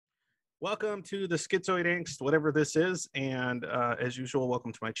Welcome to the Schizoid Angst, whatever this is. And as usual,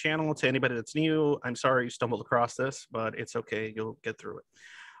 welcome to my channel. To anybody that's new, I'm sorry you stumbled across this, but it's okay. You'll get through it.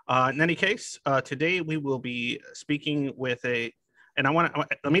 In any case, today we will be speaking with and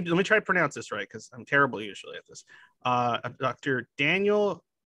let me try to pronounce this right because I'm terrible usually at this. Dr. Daniel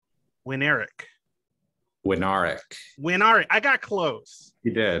Winarick. Winarick. I got close.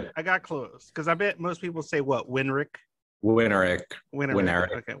 You did. I got close because I bet most people say what? Winarick. Winarick.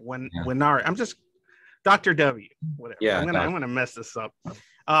 Okay. Winarick. I'm just Dr. W. Whatever. Yeah. I'm gonna mess this up.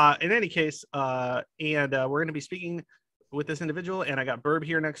 In any case, we're gonna be speaking with this individual, and I got Birb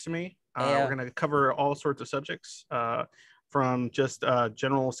here next to me. We're gonna cover all sorts of subjects, from just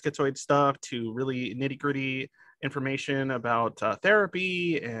general schizoid stuff to really nitty-gritty information about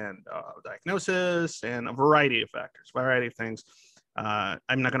therapy and diagnosis and a variety of factors, variety of things.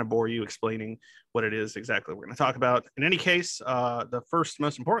 I'm not going to bore you explaining what it is exactly we're going to talk about. In any case, the first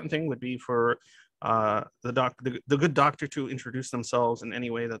most important thing would be for the good doctor to introduce themselves in any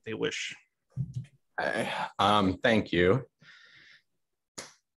way that they wish. Thank you.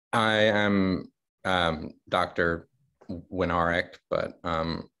 I am Dr. Winarick, but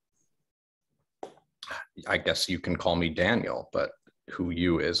I guess you can call me Daniel, but who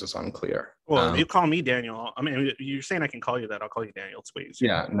you is unclear. Well, you call me Daniel. I mean, you're saying I can call you that. I'll call you Daniel. It's way easier.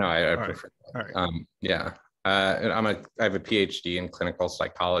 Yeah, no, I prefer that. All right. Yeah. I have a PhD in clinical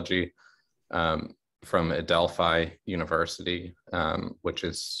psychology from Adelphi University, which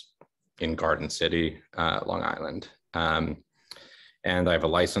is in Garden City, Long Island. And I have a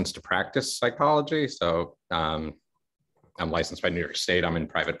license to practice psychology. So I'm licensed by New York State. I'm in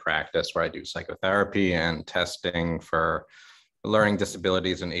private practice where I do psychotherapy and testing for learning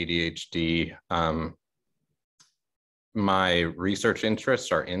disabilities and ADHD. My research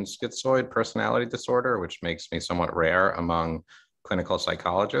interests are in schizoid personality disorder, which makes me somewhat rare among clinical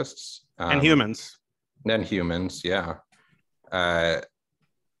psychologists. And humans. And humans, yeah. I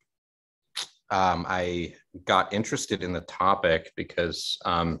got interested in the topic because,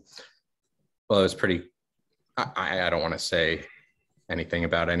 it was pretty, I don't want to say anything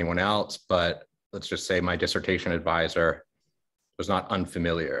about anyone else, but let's just say my dissertation advisor was not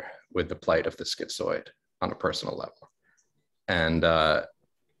unfamiliar with the plight of the schizoid on a personal level. And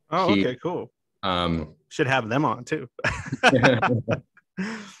okay, cool. Should have them on too.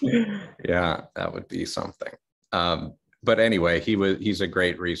 Yeah, that would be something. But anyway, he's a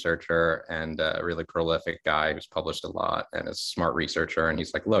great researcher and a really prolific guy who's published a lot and is a smart researcher. And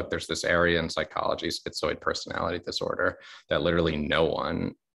he's like, look, there's this area in psychology, schizoid personality disorder, that literally no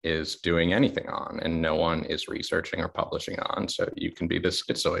one is doing anything on and no one is researching or publishing on. So you can be the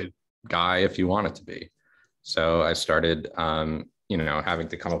schizoid guy if you want it to be. So I started, having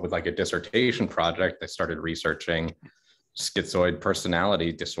to come up with like a dissertation project. I started researching schizoid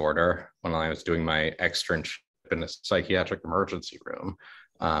personality disorder when I was doing my externship in a psychiatric emergency room.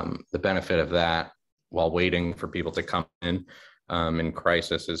 The benefit of that while waiting for people to come in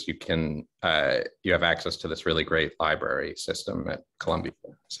crisis is you have access to this really great library system at Columbia.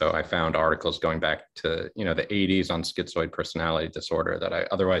 So I found articles going back to, the 80s on schizoid personality disorder that I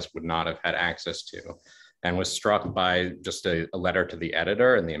otherwise would not have had access to, and was struck by just a letter to the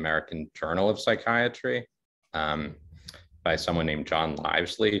editor in the American Journal of Psychiatry by someone named John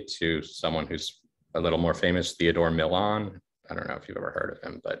Livesley to someone who's a little more famous, Theodore Millon. I don't know if you've ever heard of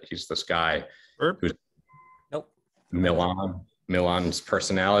him, but he's this guy who's Millon's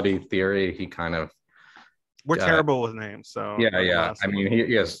personality theory. He kind of we're terrible with names, so yeah. I mean,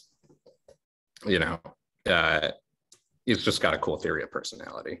 he has, he's just got a cool theory of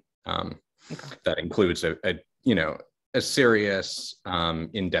personality that includes a serious,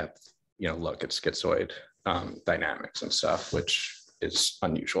 in-depth, look at schizoid dynamics and stuff, which is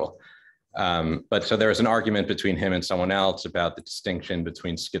unusual. But so there was an argument between him and someone else about the distinction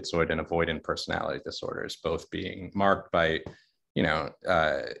between schizoid and avoidant personality disorders, both being marked by,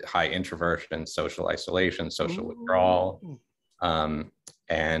 high introversion, social isolation, social withdrawal. The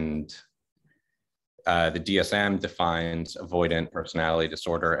DSM defines avoidant personality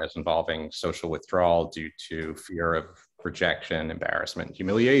disorder as involving social withdrawal due to fear of rejection, embarrassment,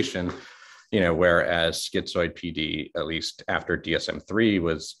 humiliation. Whereas schizoid PD, at least after DSM-3,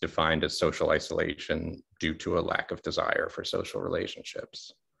 was defined as social isolation due to a lack of desire for social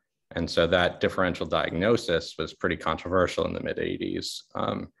relationships. And so that differential diagnosis was pretty controversial in the mid-'80s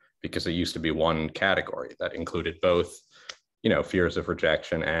because it used to be one category that included both, fears of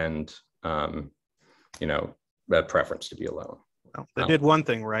rejection and, that preference to be alone. Well, they did one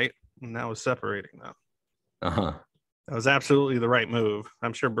thing right, and that was separating them. That was absolutely the right move.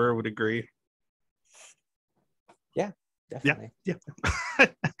 I'm sure Burr would agree. Yeah. definitely. Yeah.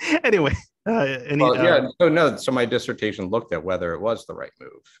 Anyway, so my dissertation looked at whether it was the right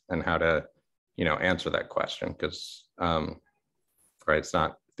move and how to, answer that question, because right, it's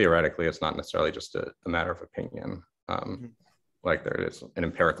not theoretically, it's not necessarily just a matter of opinion. Like there is an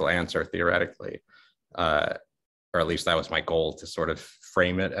empirical answer theoretically, or at least that was my goal, to sort of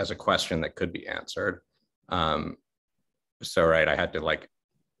frame it as a question that could be answered. So right, I had to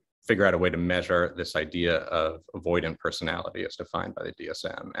figure out a way to measure this idea of avoidant personality as defined by the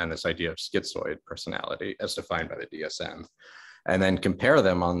DSM, and this idea of schizoid personality as defined by the DSM, and then compare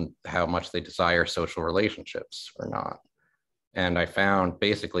them on how much they desire social relationships or not. And I found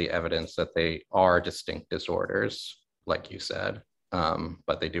basically evidence that they are distinct disorders, like you said,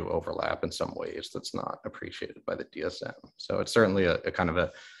 but they do overlap in some ways that's not appreciated by the DSM. So it's certainly a kind of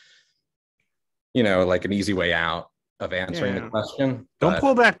a, like an easy way out of answering the question. Don't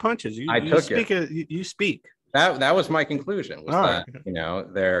pull back punches. You speak. That was my conclusion, was that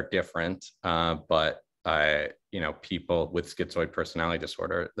they're different, but people with schizoid personality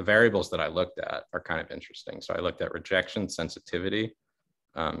disorder, the variables that I looked at are kind of interesting. So I looked at rejection sensitivity,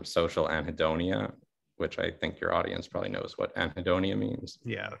 social anhedonia, which I think your audience probably knows what anhedonia means.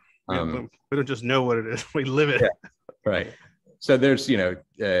 Yeah, we don't just know what it is; we live it. Yeah, right. So there's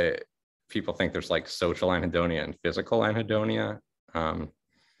people think there's social anhedonia and physical anhedonia,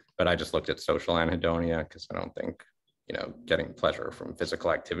 but I just looked at social anhedonia because I don't think getting pleasure from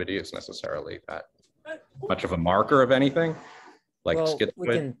physical activity is necessarily that much of a marker of anything. We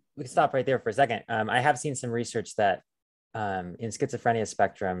can stop right there for a second. I have seen some research that in schizophrenia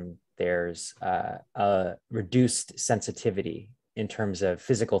spectrum, there's a reduced sensitivity in terms of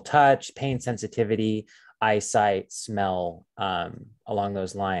physical touch, pain sensitivity, eyesight, smell, along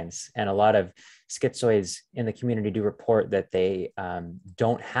those lines. And a lot of schizoids in the community do report that they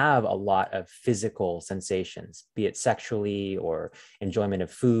don't have a lot of physical sensations, be it sexually or enjoyment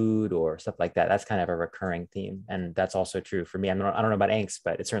of food or stuff like that. That's kind of a recurring theme. And that's also true for me. I don't know about angst,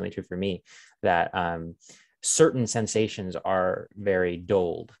 but it's certainly true for me that certain sensations are very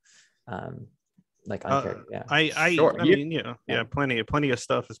dulled. Plenty of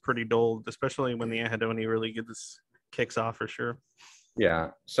stuff is pretty dull, especially when the anhedonia really kicks off, for sure. Yeah,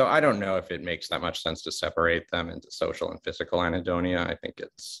 so I don't know if it makes that much sense to separate them into social and physical anhedonia. I think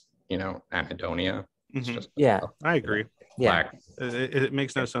it's anhedonia. It's just I agree. It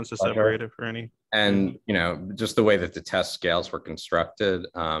makes no sense to separate it for any. And just the way that the test scales were constructed,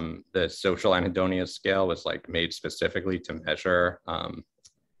 the social anhedonia scale was made specifically to measure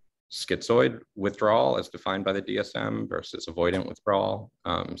schizoid withdrawal as defined by the DSM versus avoidant withdrawal.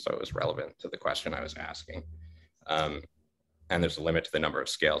 So it was relevant to the question I was asking. And there's a limit to the number of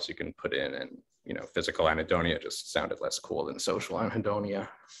scales you can put in. And, physical anhedonia just sounded less cool than social anhedonia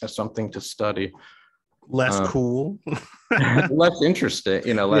as something to study. Less cool? Less interesting,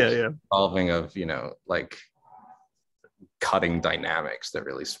 involving of, cutting dynamics that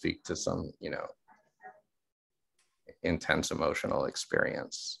really speak to some, intense emotional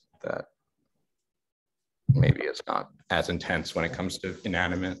experience that maybe is not as intense when it comes to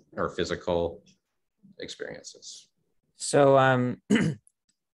inanimate or physical experiences. So I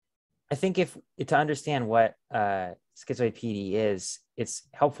think to understand what schizoid PD is, it's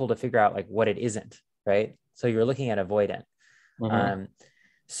helpful to figure out what it isn't, right? So you're looking at avoidant. Mm-hmm.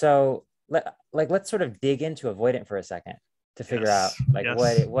 So let's sort of dig into avoidant for a second to figure out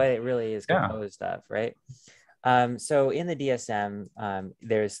what it really is composed of, right? So in the DSM,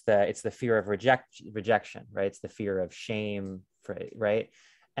 it's the fear of rejection, right? It's the fear of shame, right?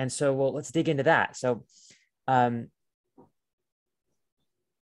 And so, let's dig into that. So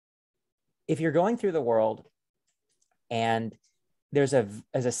if you're going through the world and there's a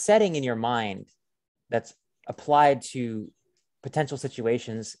setting in your mind that's applied to potential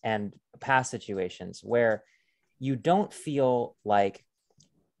situations and past situations where you don't feel like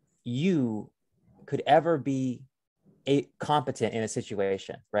you could ever be competent in a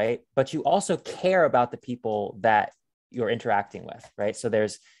situation, right? But you also care about the people that you're interacting with, right? So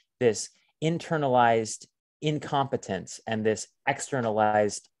there's this internalized incompetence and this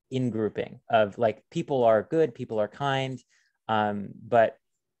externalized in-grouping of people are good, people are kind, but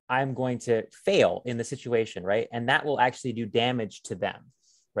I'm going to fail in the situation, right? And that will actually do damage to them,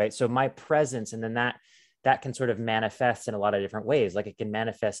 right? So my presence, and then that can sort of manifest in a lot of different ways. It can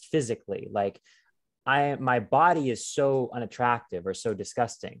manifest physically, my body is so unattractive or so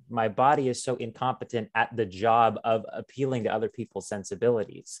disgusting. My body is so incompetent at the job of appealing to other people's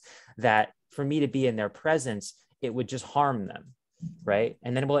sensibilities that for me to be in their presence, it would just harm them, right?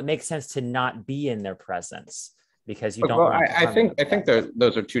 And then it makes sense to not be in their presence because you don't. I think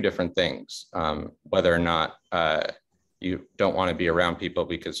those are two different things. Whether or not you don't want to be around people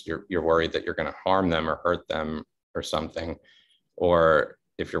because you're worried that you're going to harm them or hurt them or something, or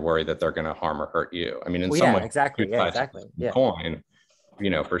if you're worried that they're going to harm or hurt you. I mean, in some way, exactly. two sides of the coin,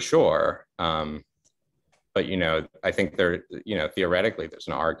 for sure. But, I think theoretically, there's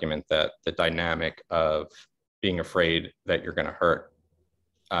an argument that the dynamic of being afraid that you're going to hurt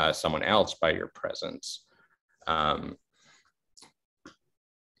someone else by your presence, I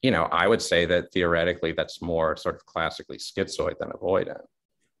would say that theoretically that's more sort of classically schizoid than avoidant.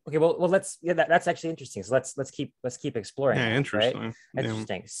 Okay, well, that's actually interesting. So let's keep exploring. Yeah, that, interesting. Right?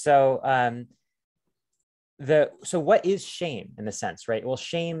 Interesting. So so what is shame in the sense, right? Well,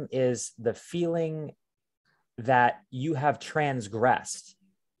 shame is the feeling that you have transgressed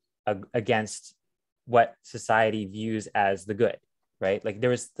against what society views as the good, right? Like there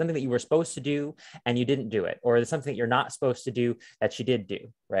was something that you were supposed to do and you didn't do it, or there's something that you're not supposed to do that you did do,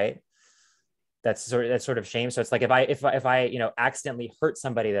 right? That's sort of shame. So it's like if I accidentally hurt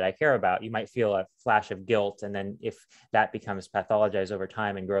somebody that I care about, you might feel a flash of guilt, and then if that becomes pathologized over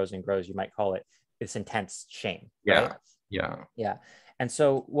time and grows, you might call it this intense shame. Right? Yeah. And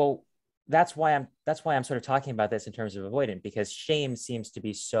so, well, that's why I'm sort of talking about this in terms of avoidant, because shame seems to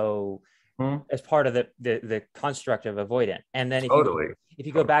be so as part of the construct of avoidant. And then if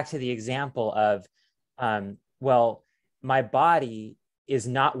you go back to the example of, well, my body is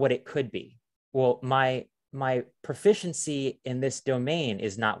not what it could be. Well, my proficiency in this domain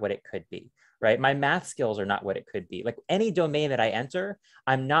is not what it could be, right? My math skills are not what it could be. Like any domain that I enter,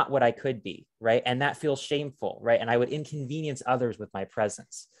 I'm not what I could be, right? And that feels shameful, right? And I would inconvenience others with my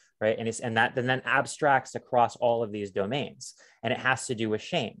presence, right? And that then abstracts across all of these domains, and it has to do with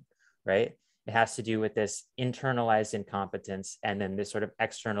shame, right? It has to do with this internalized incompetence and then this sort of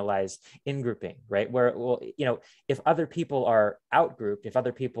externalized in-grouping, right? Where, well, if other people are out-grouped, if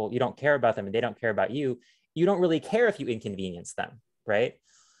other people, you don't care about them and they don't care about you, you don't really care if you inconvenience them, right?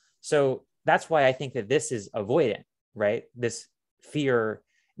 So that's why I think that this is avoidant, right? This fear.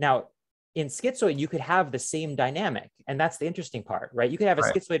 Now, in schizoid, you could have the same dynamic. And that's the interesting part, right? You could have a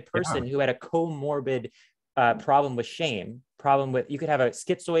schizoid person who had a comorbid problem with shame, you could have a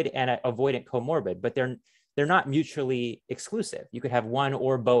schizoid and an avoidant comorbid, but they're not mutually exclusive. You could have one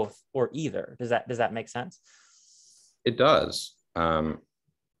or both or either. Does that make sense? It does. And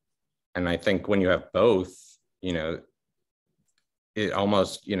I think when you have both, it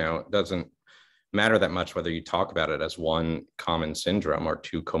almost, doesn't matter that much whether you talk about it as one common syndrome or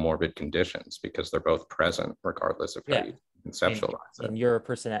two comorbid conditions, because they're both present regardless of how you conceptualize it.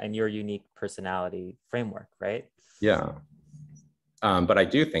 In your unique personality framework, right? Yeah. But I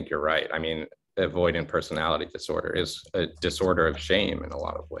do think you're right. I mean, avoidant personality disorder is a disorder of shame in a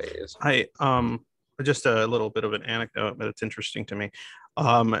lot of ways. Just a little bit of an anecdote, but it's interesting to me.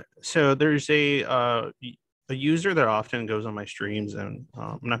 So there's a user that often goes on my streams, and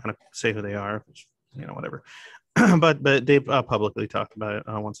I'm not going to say who they are, whatever. but they publicly talk about it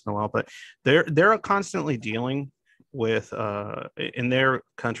once in a while. But they're constantly dealing with in their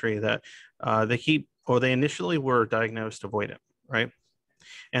country that they initially were diagnosed avoidant, right?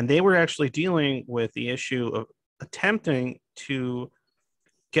 And they were actually dealing with the issue of attempting to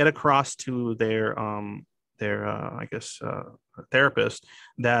get across to their therapist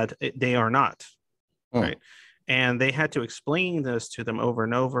that they are not, right? And they had to explain this to them over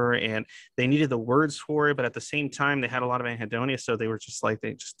and over, and they needed the words for it, but at the same time they had a lot of anhedonia, so they were just like,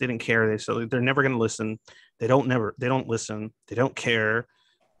 they just didn't care. They're never going to listen. They don't listen. They don't care.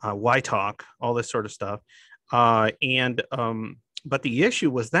 Why talk? All this sort of stuff. But the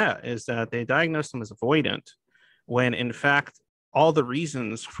issue is that they diagnosed them as avoidant, when in fact all the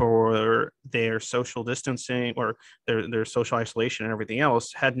reasons for their social distancing or their social isolation and everything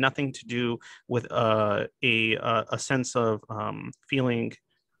else had nothing to do with a sense of feeling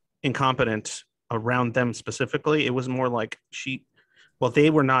incompetent around them specifically. It was more like they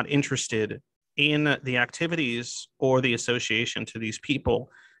were not interested in the activities or the association to these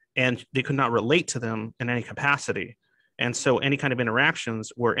people, and they could not relate to them in any capacity. And so any kind of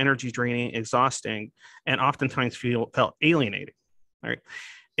interactions were energy draining, exhausting, and oftentimes felt alienating. Right.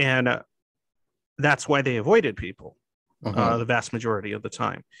 And that's why they avoided people the vast majority of the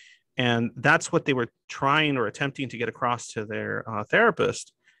time. And that's what they were trying or attempting to get across to their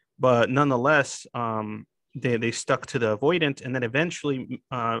therapist. But nonetheless, they stuck to the avoidant, and then eventually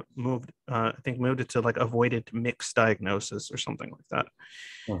moved it to like avoidant mixed diagnosis or something like that.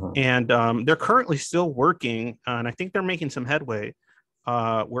 And they're currently still working, and I think they're making some headway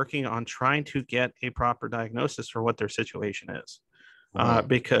working on trying to get a proper diagnosis for what their situation is.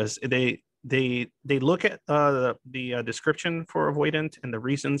 Because they look at the description for avoidant and the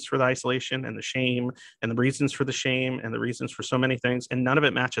reasons for the isolation and the shame and the reasons for the shame and the reasons for so many things, and none of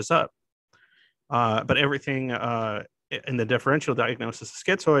it matches up. But everything in the differential diagnosis of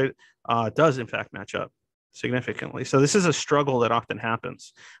schizoid does in fact match up significantly. So this is a struggle that often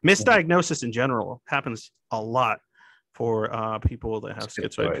happens. Misdiagnosis in general happens a lot for people that have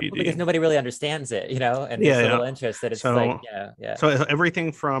schizoid PD. Because nobody really understands it, and there's little interest that it's so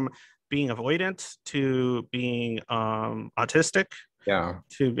everything from being avoidant to being autistic,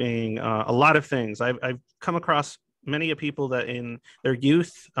 to being a lot of things. I've come across many people that in their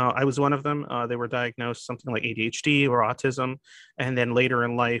youth, I was one of them, they were diagnosed something like ADHD or autism, and then later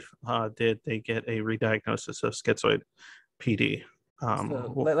in life did they get a rediagnosis of schizoid PD.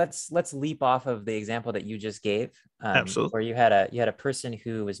 So let's leap off of the example that you just gave, absolutely, where you had a person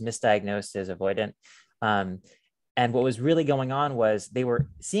who was misdiagnosed as avoidant, and what was really going on was they were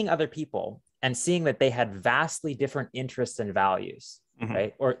seeing other people and seeing that they had vastly different interests and values,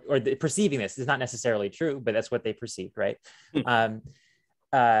 right? Or perceiving this is not necessarily true, but that's what they perceived, right? And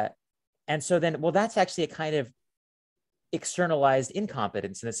so then, well, that's actually a kind of externalized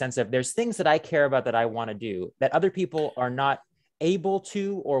incompetence in the sense of there's things that I care about that I want to do that other people are not able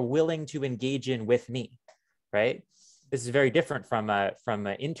to or willing to engage in with me, right? This is very different from an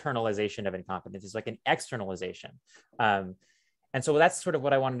internalization of incompetence. It's like an externalization. And so that's sort of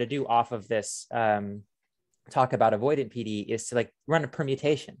what I wanted to do off of this talk about avoidant PD, is to like run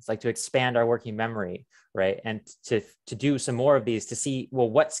permutations, like to expand our working memory, right? And to do some more of these to see, well,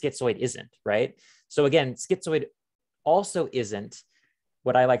 what schizoid isn't, right? So again, schizoid also isn't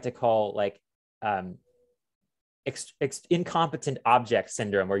what I like to call like incompetent object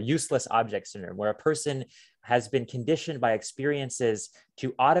syndrome or useless object syndrome, where a person has been conditioned by experiences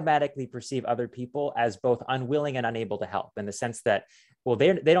to automatically perceive other people as both unwilling and unable to help, in the sense that, well,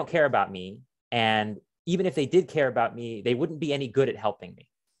 they don't care about me, and even if they did care about me, they wouldn't be any good at helping me,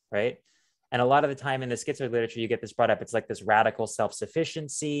 right? And a lot of the time in the schizoid literature, you get this brought up. It's like this radical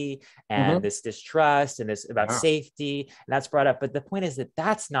self-sufficiency and this distrust and this about safety, and that's brought up. But the point is that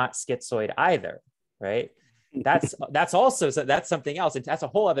that's not schizoid either, right? That's something else. That's a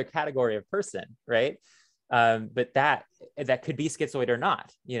whole other category of person, right? But that could be schizoid or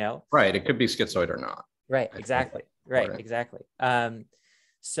not, Right. It could be schizoid or not. Right. Exactly. Right. Exactly.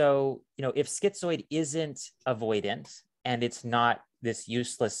 So, if schizoid isn't avoidant and it's not this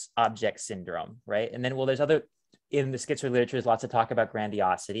useless object syndrome, right? And then, well, there's other, in the schizoid literature, there's lots of talk about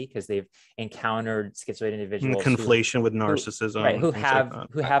grandiosity because they've encountered schizoid individuals conflation with narcissism, right? Who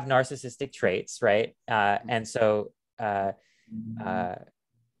have narcissistic traits, right? And so, well,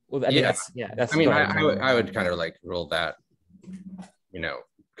 that's. I would kind of like rule that,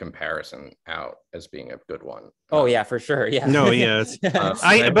 comparison out as being a good one. Oh yeah, for sure. Yeah. No, yeah. It's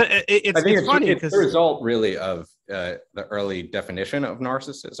funny because it's the result really of the early definition of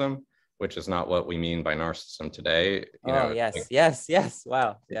narcissism, which is not what we mean by narcissism today. Yes.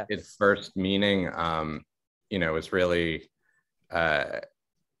 Wow. Yeah. Its first meaning, is really,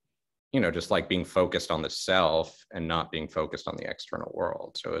 just like being focused on the self and not being focused on the external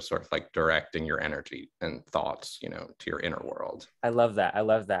world. So it's sort of like directing your energy and thoughts, to your inner world. I love that.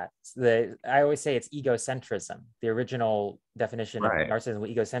 I always say it's egocentrism. The original definition of narcissism was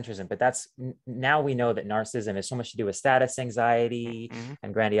egocentrism, but now we know that narcissism has so much to do with status anxiety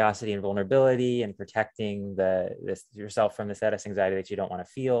and grandiosity and vulnerability and protecting yourself from the status anxiety that you don't want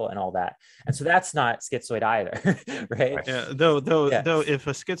to feel and all that. And so that's not schizoid either, right? Yeah, though if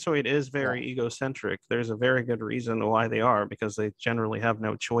a schizoid is very egocentric, there's a very good reason why they are, because they generally have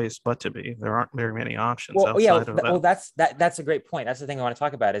no choice but to be. There aren't very many options outside of that. Well, that's a great point. That's the thing I want to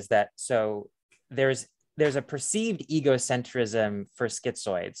talk about, is that so there's a perceived egocentrism for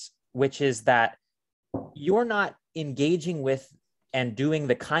schizoids, which is that you're not engaging with and doing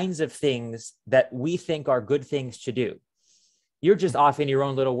the kinds of things that we think are good things to do. You're just off in your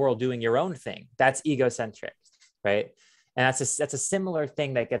own little world doing your own thing. That's egocentric, right? And that's a similar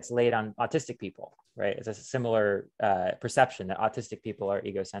thing that gets laid on autistic people, right? It's a similar perception that autistic people are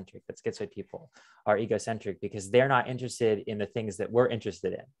egocentric, that schizoid people are egocentric because they're not interested in the things that we're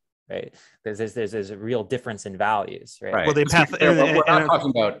interested in, right? There's a real difference in values, right? Well, we're not talking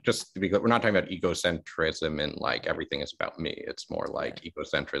about, just to be clear, we're not talking about egocentrism and like everything is about me. It's more like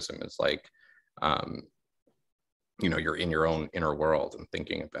egocentrism is like, you're in your own inner world and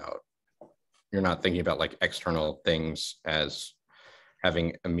you're not thinking about like external things as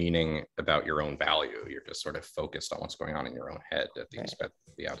having a meaning about your own value. You're just sort of focused on what's going on in your own head at the expense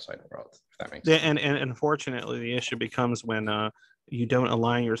of the outside world, if that makes sense. And unfortunately, the issue becomes when you don't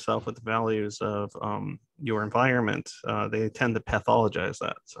align yourself with the values of your environment. They tend to pathologize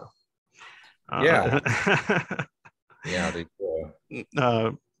that. So Yeah. Yeah, they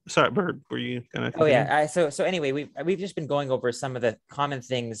do. Sorry, Bird, were you gonna Oh continue? yeah. So anyway, we've just been going over some of the common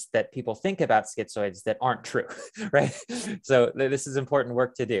things that people think about schizoids that aren't true, right? So this is important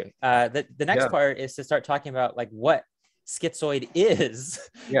work to do. The next part is to start talking about like what schizoid is,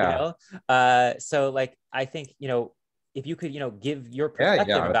 Yeah. So like I think if you could give your Yeah,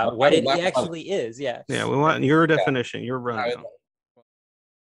 perspective about what it actually is. Yeah. Yeah, we want your definition, your rundown.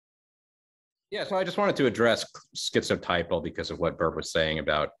 Yeah, so I just wanted to address schizotypal because of what Birb was saying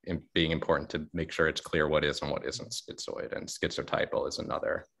about it being important to make sure it's clear what is and what isn't schizoid. And schizotypal is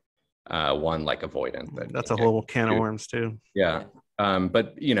another one, like avoidant. That's a whole can of worms too. Yeah.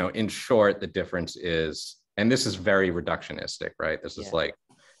 But, in short, the difference is, and this is very reductionistic, right? This is like,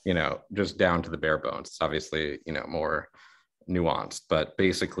 just down to the bare bones. It's obviously, more nuanced, but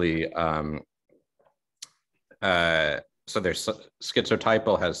basically, so there's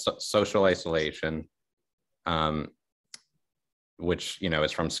schizotypal has social isolation, which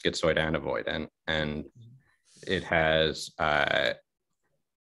is from schizoid and avoidant, and it has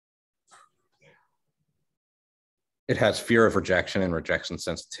fear of rejection and rejection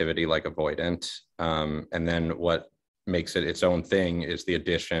sensitivity like avoidant, and then what makes it its own thing is the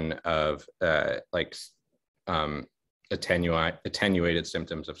addition of attenuated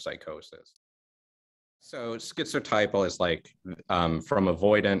symptoms of psychosis. So schizotypal is like from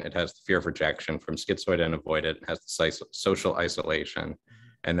avoidant, it has the fear of rejection. From schizoid and avoidant, it has the social isolation.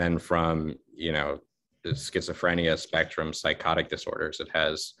 And then from, the schizophrenia spectrum, psychotic disorders, it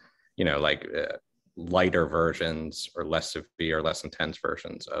has, lighter versions or less severe, less intense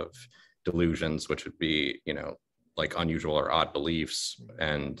versions of delusions, which would be, like unusual or odd beliefs,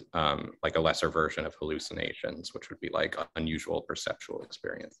 and like a lesser version of hallucinations, which would be like unusual perceptual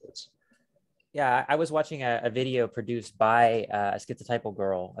experiences. Yeah, I was watching a video produced by a schizotypal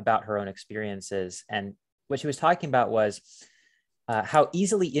girl about her own experiences. And what she was talking about was how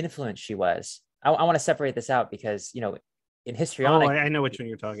easily influenced she was. I want to separate this out because, in histrionic. Oh, I know which one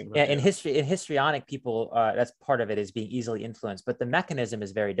you're talking about. Yeah, in histrionic people, that's part of it, is being easily influenced, but the mechanism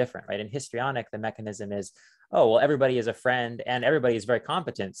is very different, right? In histrionic, the mechanism is, oh, well, everybody is a friend and everybody is very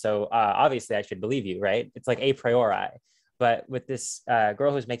competent. So obviously I should believe you, right? It's like a priori. But with this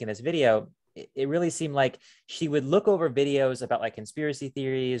girl who's making this video, it really seemed like she would look over videos about like conspiracy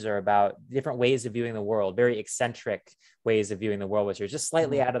theories or about different ways of viewing the world, very eccentric ways of viewing the world, which are just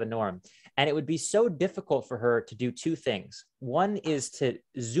slightly out of the norm. And it would be so difficult for her to do two things. One is to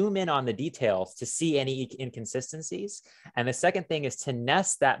zoom in on the details to see any inconsistencies. And the second thing is to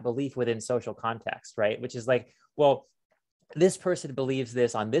nest that belief within social context, right? Which is like, well, this person believes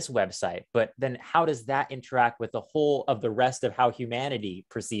this on this website, but then how does that interact with the whole of the rest of how humanity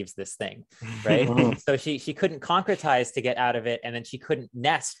perceives this thing, right? So she couldn't concretize to get out of it, and then she couldn't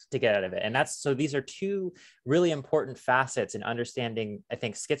nest to get out of it. And so these are two really important facets in understanding, I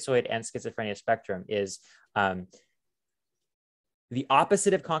think, schizoid and schizophrenia spectrum is the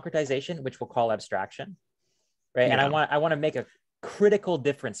opposite of concretization, which we'll call abstraction, right? Yeah. And I want to make a critical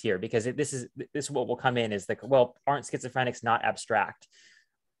difference here, because this is what will come in is like, well, aren't schizophrenics not abstract?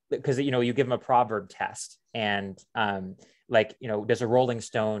 Because you give them a proverb test, and does a rolling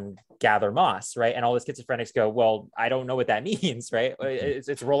stone gather moss, right? And all the schizophrenics go, well, I don't know what that means, right?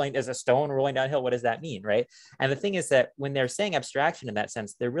 It's rolling as a stone rolling downhill. What does that mean, right? And the thing is that when they're saying abstraction in that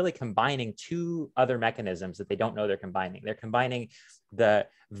sense, they're really combining two other mechanisms that they don't know they're combining. They're combining the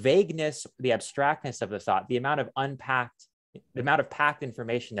vagueness, the abstractness of the thought, the amount of packed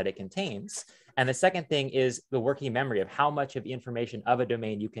information that it contains. And the second thing is the working memory of how much of the information of a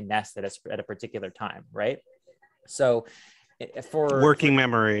domain you can nest at a particular time, right? So working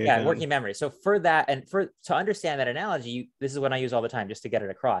memory. So for that, and to understand that analogy, this is what I use all the time just to get it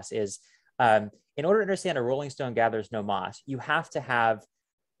across, is in order to understand a rolling stone gathers no moss, you have to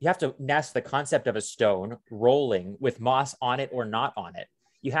nest the concept of a stone rolling with moss on it or not on it.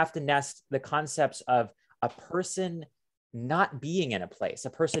 You have to nest the concepts of a person not being in a place, a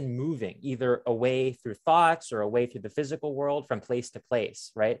person moving either away through thoughts or away through the physical world from place to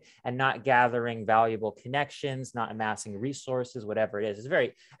place, right? And not gathering valuable connections, not amassing resources, whatever it is. It's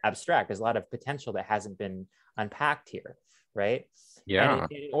very abstract. There's a lot of potential that hasn't been unpacked here, right? Yeah.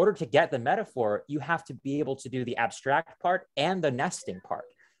 And in order to get the metaphor, you have to be able to do the abstract part and the nesting part.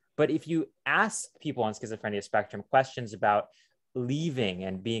 But if you ask people on schizophrenia spectrum questions about leaving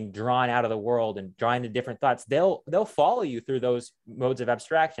and being drawn out of the world and drawing to different thoughts, they'll follow you through those modes of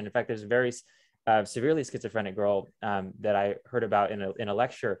abstraction. In fact, there's a very severely schizophrenic girl that I heard about in a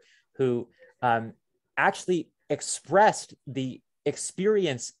lecture who actually expressed the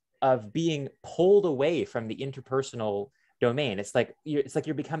experience of being pulled away from the interpersonal domain. It's like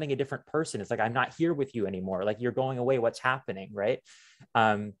you're becoming a different person. It's like, I'm not here with you anymore. Like, you're going away. What's happening, right?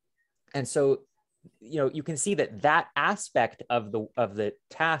 And so, you can see that aspect of the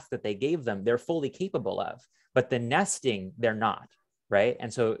task that they gave them, they're fully capable of, but the nesting, they're not, right?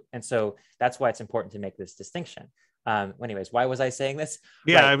 And so that's why it's important to make this distinction. Anyways, why was I saying this?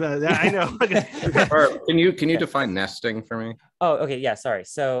 Yeah, right. I know. Can you define nesting for me? Oh, okay. Yeah, sorry.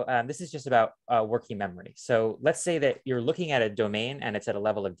 So this is just about working memory. So let's say that you're looking at a domain and it's at a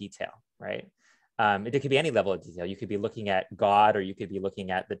level of detail, right? It could be any level of detail. You could be looking at God, or you could be looking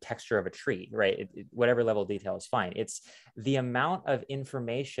at the texture of a tree, right? Whatever level of detail is fine. It's the amount of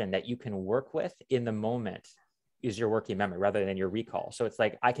information that you can work with in the moment is your working memory rather than your recall. So it's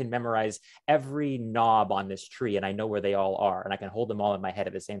like, I can memorize every knob on this tree and I know where they all are, and I can hold them all in my head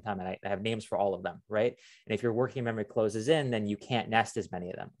at the same time, and I have names for all of them, right? And if your working memory closes in, then you can't nest as many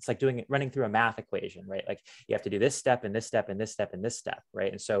of them. It's like running through a math equation, right? Like, you have to do this step and this step and this step and this step,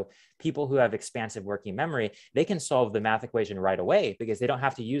 right? And so people who have expansive working memory, they can solve the math equation right away because they don't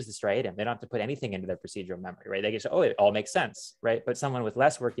have to use the striatum. They don't have to put anything into their procedural memory, right? They can say, oh, it all makes sense, right? But someone with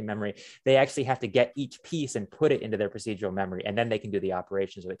less working memory, they actually have to get each piece and put it into their procedural memory, and then they can do the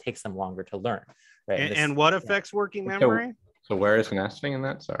operations. So it takes them longer to learn, right? And what affects working memory? So where is nesting in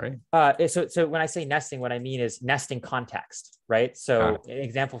that? Sorry. So when I say nesting, what I mean is nesting context, right? So an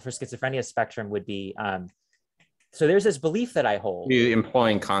example for schizophrenia spectrum would be, so there's this belief that I hold. You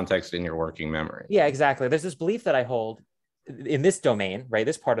employing context in your working memory. Yeah, exactly. There's this belief that I hold in this domain, right?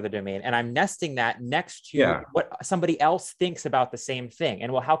 This part of the domain. And I'm nesting that next to what somebody else thinks about the same thing.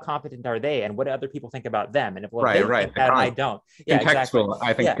 And well, how competent are they? And what do other people think about them? And if they think that, I don't. Yeah, exactly.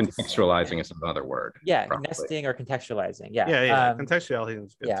 I think contextualizing is another word. Yeah, probably. Nesting or contextualizing. Yeah. Contextuality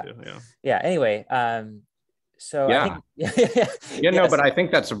is good too. Yeah. Anyway, so yeah. I think, No, but I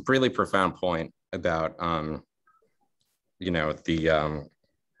think that's a really profound point about the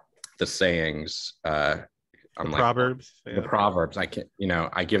sayings, Proverbs. The Proverbs. I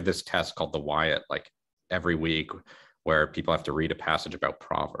give this test called the Wyatt like every week, where people have to read a passage about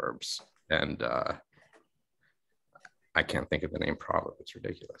Proverbs, and I can't think of the name Proverb. It's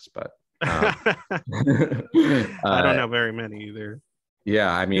ridiculous, but I don't know very many either.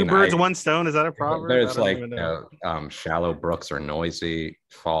 Yeah, I mean, 2 birds, 1 stone. Is that a proverb? There's like shallow brooks are noisy,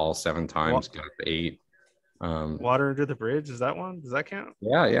 fall 7 times, get up 8. Water under the bridge, is that one? Does that count?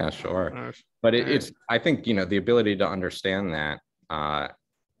 Yeah, sure. But it's I think the ability to understand that,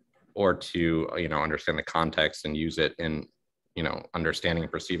 or to understand the context and use it in understanding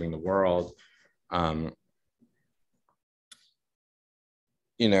and perceiving the world,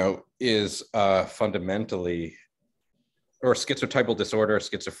 is fundamentally, or schizotypal disorder,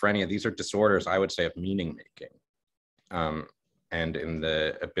 schizophrenia. These are disorders, I would say, of meaning making. And in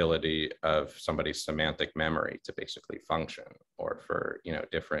the ability of somebody's semantic memory to basically function, or for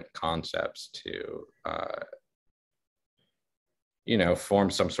different concepts to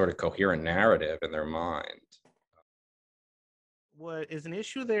form some sort of coherent narrative in their mind. What is an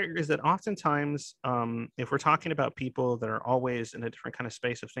issue there is that oftentimes, if we're talking about people that are always in a different kind of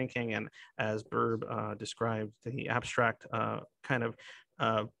space of thinking, and as Birb described, the abstract kind of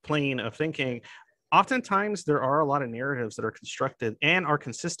plane of thinking, oftentimes there are a lot of narratives that are constructed and are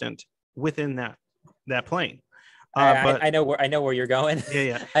consistent within that plane. But I know where you're going.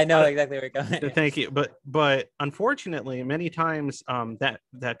 Yeah. I know exactly where you're going. Thank you. But unfortunately, many times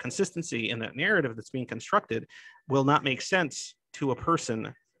that consistency in that narrative that's being constructed will not make sense to a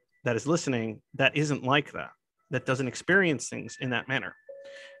person that is listening that isn't like that doesn't experience things in that manner.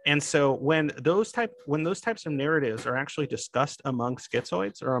 And so when those types of narratives are actually discussed among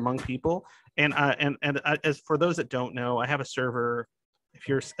schizoids or among people, and as for those that don't know, I have a server. If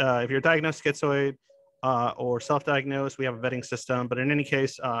you're diagnosed schizoid or self-diagnosed, we have a vetting system. But in any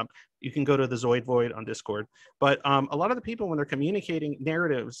case, you can go to the Zoid Void on Discord. But a lot of the people, when they're communicating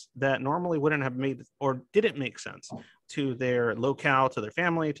narratives that normally wouldn't have made or didn't make sense to their locale, to their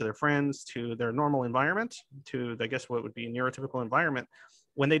family, to their friends, to their normal environment, to I guess what would be a neurotypical environment,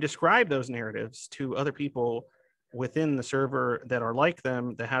 when they describe those narratives to other people within the server that are like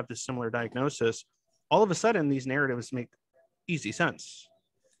them, that have this similar diagnosis, all of a sudden these narratives make easy sense.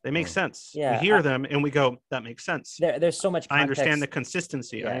 They make sense. Yeah, we hear them and we go, that makes sense. There's so much context. I understand the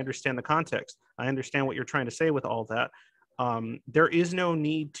consistency. Yeah. I understand the context. I understand what you're trying to say with all that. There is no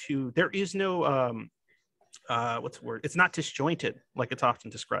what's the word? It's not disjointed like it's often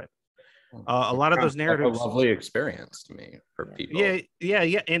described. A lot of those narratives, like a lovely experience to me for people.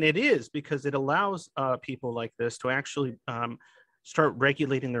 Yeah, and it is, because it allows people like this to actually start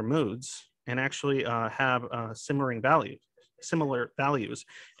regulating their moods and actually have simmering values similar values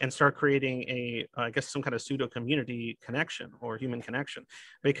and start creating I guess some kind of pseudo community connection or human connection,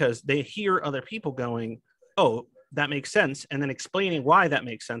 because they hear other people going, oh, that makes sense, and then explaining why that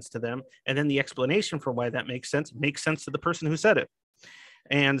makes sense to them, and then the explanation for why that makes sense to the person who said it.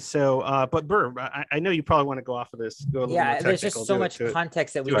 And so, but Birb, I know you probably want to go off of this. Go a little more there's just so much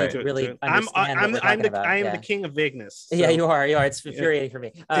context that we don't really understand what we're talking about. I am the king of vagueness. So. Yeah, you are. It's infuriating for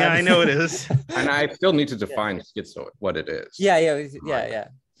me. Yeah, I know it is. And I still need to define schizoid, what it is. Yeah.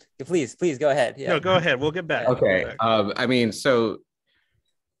 Please go ahead. Yeah. No, go ahead. We'll get back. Okay. I mean, so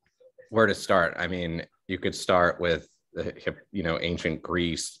where to start? I mean, you could start with ancient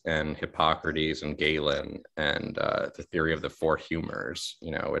Greece and Hippocrates and Galen and the theory of the four humors,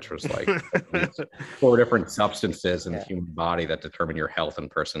 which was like 4 different substances in the human body that determine your health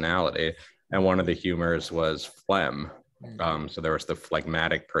and personality. And one of the humors was phlegm. So there was the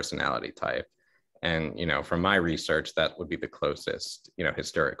phlegmatic personality type. And, from my research, that would be the closest,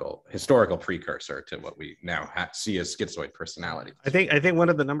 historical precursor to what we now see as schizoid personality. I think one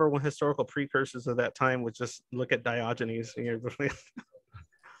of the number one historical precursors of that time was just look at Diogenes.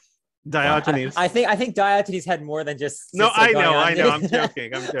 Diogenes. I think Diogenes had more than just. No, I know. I'm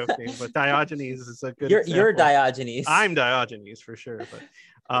joking. But Diogenes is a good. You're Diogenes. I'm Diogenes for sure. But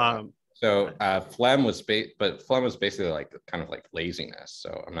So phlegm was basically like kind of like laziness.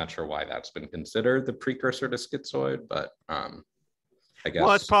 So I'm not sure why that's been considered the precursor to schizoid, but I guess.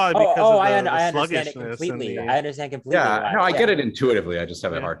 Well, it's probably because of I understand it completely. I understand completely. Yeah, no, I get it intuitively. I just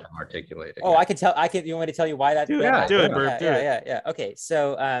have a hard time articulating. Oh, I can tell. You want me to tell you why that? Do it, Birb. Yeah. Okay,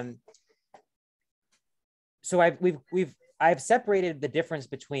 so I've separated the difference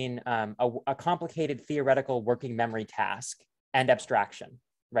between a complicated theoretical working memory task and abstraction.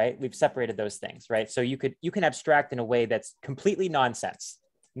 Right? We've separated those things, right? So you can abstract in a way that's completely nonsense.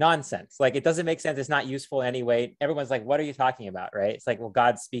 Like it doesn't make sense. It's not useful anyway. Everyone's like, what are you talking about? Right? It's like, well,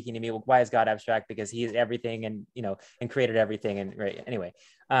 God's speaking to me. Well, why is God abstract? Because he is everything and, and created everything. And right. Anyway.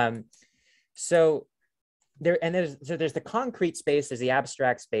 So there's the concrete space, there's the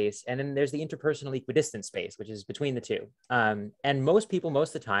abstract space, and then there's the interpersonal equidistant space, which is between the two. And most people,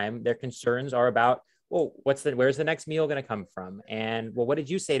 most of the time, their concerns are about, well, where's the next meal going to come from? And well, what did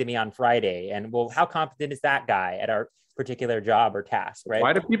you say to me on Friday? And well, how competent is that guy at our particular job or task, right?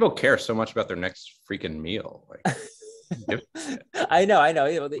 Why do people care so much about their next freaking meal? Like, I know.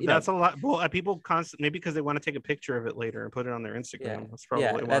 That's a lot. Well, people constantly, maybe because they want to take a picture of it later and put it on their Instagram. Yeah. That's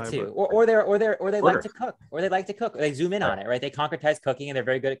probably why. That too. Or they like to cook, or they like to cook. They zoom in on it, right? They concretize cooking, and they're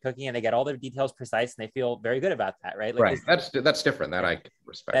very good at cooking, and they get all their details precise, and they feel very good about that, right? Like That's different. That I can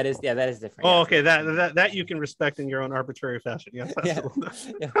respect. That is different. Oh, okay. That you can respect in your own arbitrary fashion. Yes.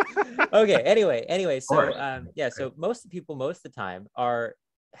 Okay. Anyway. So So most people, most of the time,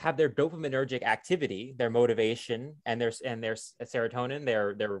 have their dopaminergic activity, their motivation, and their serotonin,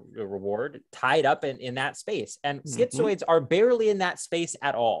 their reward tied up in that space. And schizoids are barely in that space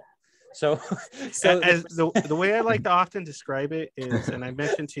at all. So as the way I like to often describe it is, and I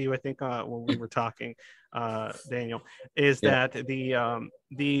mentioned to you, I think when we were talking, Daniel, is that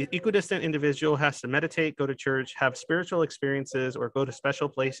the equidistant individual has to meditate, go to church, have spiritual experiences, or go to special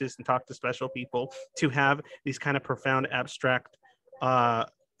places and talk to special people to have these kind of profound abstract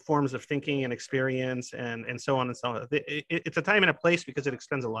forms of thinking and experience and so on and so on. It's a time and a place because it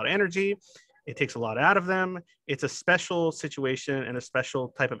expends a lot of energy. It takes a lot out of them. It's a special situation and a special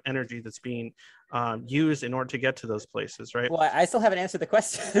type of energy that's being used in order to get to those places, right? Well, I still haven't answered the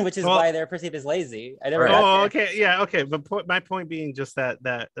question, which is why they're perceived as lazy. I never. Okay, yeah, okay. But my point being just that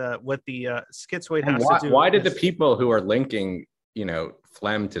what the schizoid has to do. Why did the people who are linking,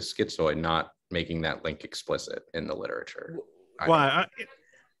 phlegm to schizoid not making that link explicit in the literature? Why?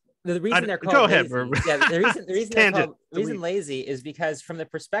 The reason they're called lazy, the reason lazy is because from the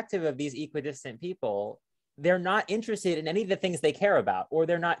perspective of these equidistant people, they're not interested in any of the things they care about, or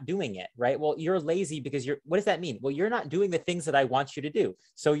they're not doing it, right? Well, you're lazy because what does that mean? Well, you're not doing the things that I want you to do.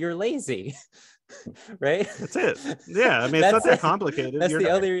 So you're lazy, right? That's it. Yeah. I mean, it's not that complicated.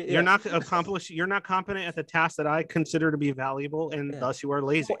 You're not accomplished. You're not competent at the task that I consider to be valuable. And thus you are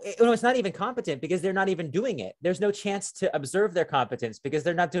lazy. Well, it's not even competent because they're not even doing it. There's no chance to observe their competence because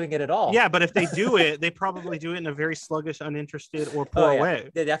they're not doing it at all. Yeah. But if they do it, they probably do it in a very sluggish, uninterested, or poor way.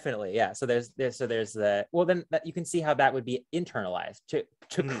 Yeah, definitely. Yeah. So there's the, well, then you can see how that would be internalized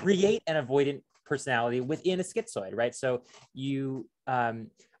to create an avoidant personality within a schizoid, right? So you,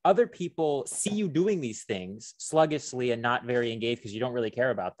 other people see you doing these things sluggishly and not very engaged because you don't really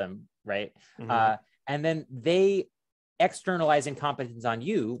care about them, right? And then they externalize incompetence on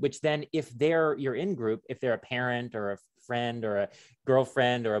you, which then if they're your in-group, if they're a parent or a friend or a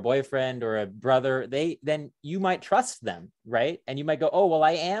girlfriend or a boyfriend or a brother, then you might trust them, right? And you might go, oh, well,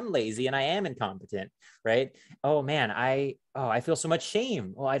 I am lazy and I am incompetent, right? Oh man, I feel so much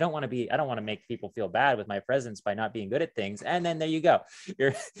shame. Well, I don't want to make people feel bad with my presence by not being good at things. And then there you go.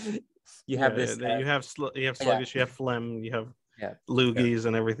 You have this. You have sluggish, you have phlegm, you have yeah. loogies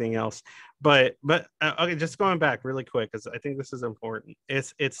and everything else. But okay, just going back really quick, because I think this is important.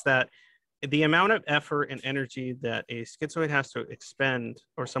 It's that the amount of effort and energy that a schizoid has to expend,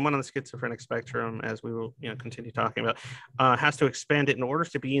 or someone on the schizophrenic spectrum, as we will continue talking about, has to expend it in order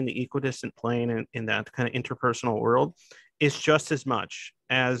to be in the equidistant plane and in that kind of interpersonal world, is just as much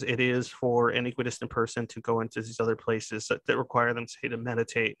as it is for an equidistant person to go into these other places that require them, say, to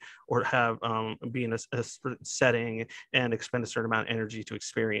meditate or have be in a setting and expend a certain amount of energy to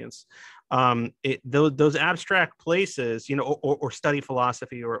experience. Those abstract places, or study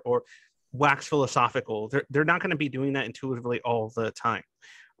philosophy or wax philosophical, they're not going to be doing that intuitively all the time.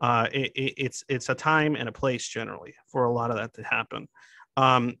 It's a time and a place generally for a lot of that to happen.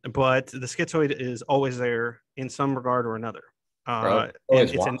 But the schizoid is always there in some regard or another.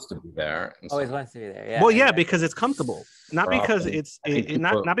 Always wants to be there. Always wants to be there. Yeah. Well, yeah, because it's comfortable, not because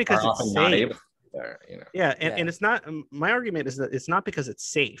not because it's safe. There, Yeah, and it's not. My argument is that it's not because it's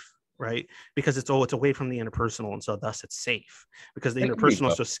safe, right? Because it's away from the interpersonal, and so thus it's safe because the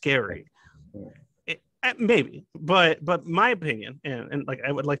interpersonal is so scary. Maybe, but my opinion, and like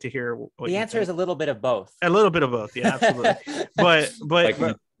I would like to hear what the answer is a little bit of both. A little bit of both, yeah, absolutely. but like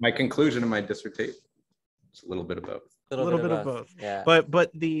my conclusion of my dissertation, it's a little bit of both. A little bit of both. Yeah.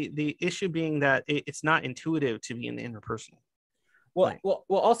 But the issue being that it's not intuitive to be in the interpersonal. Well,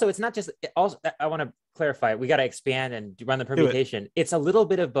 also it's not just. Also, I want to clarify. We got to expand and run the permutation. It's a little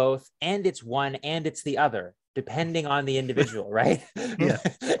bit of both, and it's one, and it's the other, depending on the individual, right? Yeah.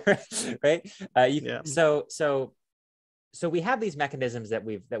 Right. Yeah. So we have these mechanisms that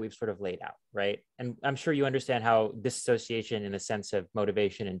we've sort of laid out, right? And I'm sure you understand how dissociation in the sense of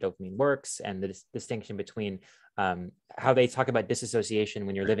motivation and dopamine works, and the distinction between how they talk about disassociation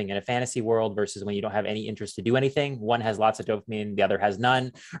when you're living in a fantasy world versus when you don't have any interest to do anything. One has lots of dopamine, the other has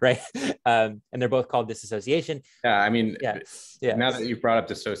none, right? And they're both called disassociation. Yeah, I mean, yeah. Now that you've brought up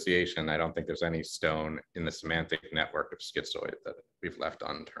dissociation, I don't think there's any stone in the semantic network of schizoid that we've left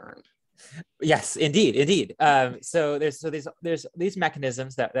unturned. Yes, indeed. So there's these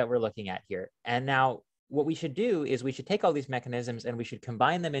mechanisms that we're looking at here. And now what we should do is we should take all these mechanisms and we should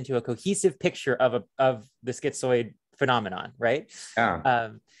combine them into a cohesive picture of the schizoid phenomenon, right?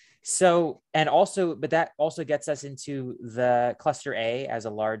 Yeah. But that also gets us into the cluster A as a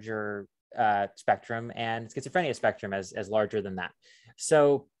larger spectrum and schizophrenia spectrum as larger than that.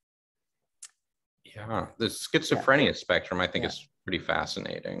 So yeah, the schizophrenia spectrum, I think, is pretty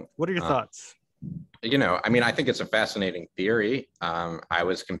fascinating. What are your thoughts? I mean, I think it's a fascinating theory. I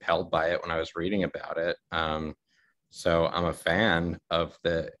was compelled by it when I was reading about it. So I'm a fan of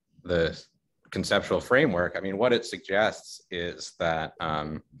the conceptual framework. I mean, what it suggests is that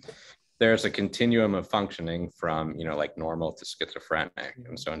there's a continuum of functioning from, like normal to schizophrenic.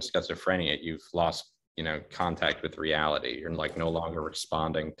 And so in schizophrenia, you've lost, contact with reality. You're like no longer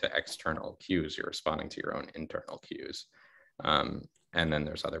responding to external cues. You're responding to your own internal cues. And then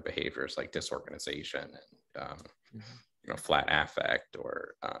there's other behaviors like disorganization and flat affect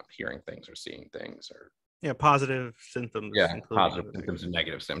or hearing things or seeing things or positive symptoms. Yeah, positive symptoms and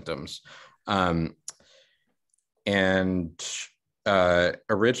negative symptoms. And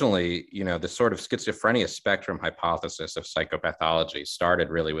originally, the sort of schizophrenia spectrum hypothesis of psychopathology started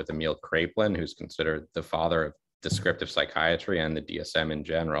really with Emil Kraepelin, who's considered the father of descriptive psychiatry and the DSM in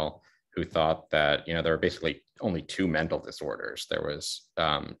general, who thought that, there were basically only two mental disorders. There was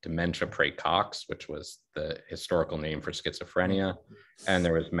dementia praecox, which was the historical name for schizophrenia, and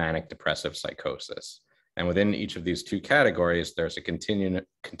there was manic depressive psychosis. And within each of these two categories, there's a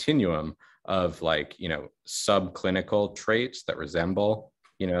continuum of subclinical traits that resemble,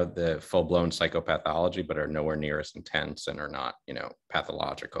 the full-blown psychopathology, but are nowhere near as intense and are not,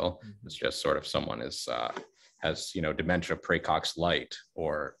 pathological. It's just sort of someone has dementia praecox light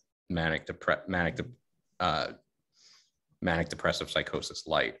or manic depressive psychosis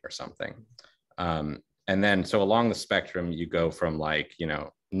light or something. And then so along the spectrum, you go from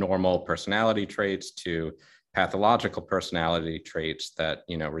normal personality traits to pathological personality traits that,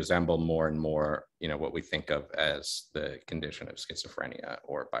 resemble more and more, what we think of as the condition of schizophrenia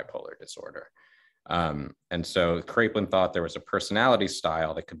or bipolar disorder. And so Kraepelin thought there was a personality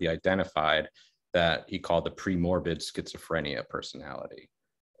style that could be identified that he called the premorbid schizophrenia personality,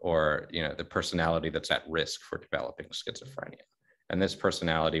 or the personality that's at risk for developing schizophrenia. And this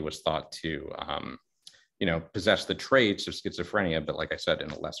personality was thought to possess the traits of schizophrenia, but like I said,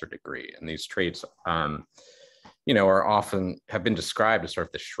 in a lesser degree. And these traits, are often have been described as sort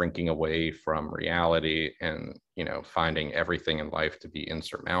of the shrinking away from reality and, finding everything in life to be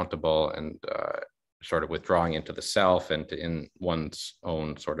insurmountable and sort of withdrawing into the self and in one's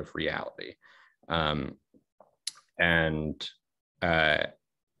own sort of reality.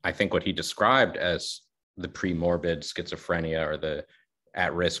 I think what he described as the pre-morbid schizophrenia or the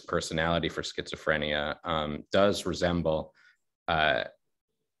at-risk personality for schizophrenia does resemble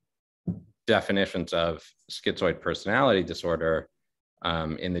definitions of schizoid personality disorder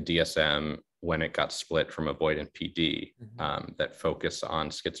in the DSM when it got split from avoidant PD that focus on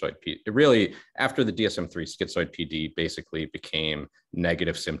schizoid PD. Really, after the DSM-3, schizoid PD basically became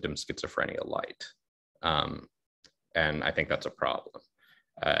negative symptom schizophrenia light. And I think that's a problem.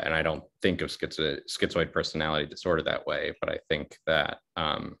 And I don't think of schizoid personality disorder that way, but I think that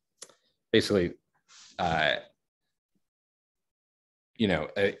basically, a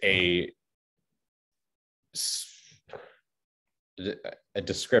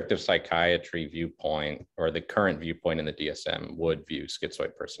descriptive psychiatry viewpoint or the current viewpoint in the DSM would view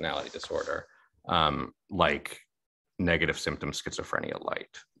schizoid personality disorder like negative symptom schizophrenia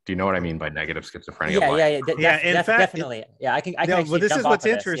light. Do you know what I mean by negative schizophrenia? Definitely. I can. Well, this is what's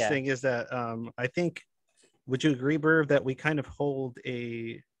interesting is that I think, would you agree, Birb, that we kind of hold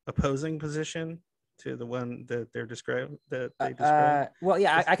a opposing position to the one that they're described that they describe?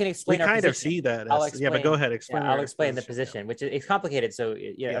 I can explain. We kind of see that. But go ahead. Explain. I'll explain the position, which is complicated. So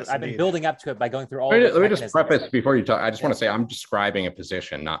yes, I've been building up to it by going through all. Let me just preface before you talk. I just want to say I'm describing a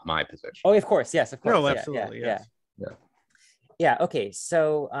position, not my position. Oh, of course, yes, of course. No, absolutely, yes. Yeah. Okay.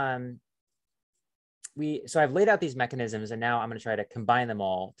 So I've laid out these mechanisms, and now I'm going to try to combine them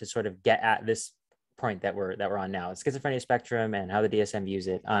all to sort of get at this point that we're on now, schizophrenia spectrum and how the DSM views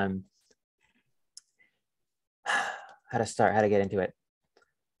it. How to get into it.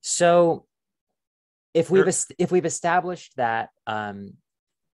 So if we've established that to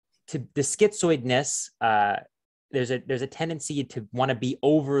the schizoidness, there's a tendency to want to be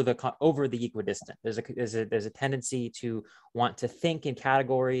over the equidistant. There's a tendency to want to think in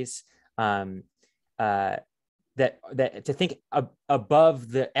categories that to think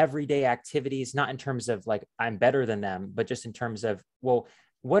above the everyday activities, not in terms of like I'm better than them, but just in terms of, well,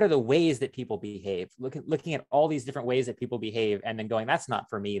 what are the ways that people behave? Looking at all these different ways that people behave, and then going, that's not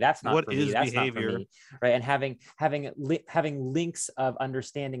for me. That's not for me. That's not for me. Right. And having links of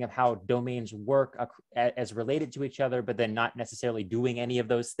understanding of how domains work as related to each other, but then not necessarily doing any of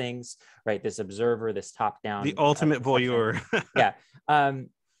those things. Right. This observer, this top down. The ultimate voyeur. Yeah.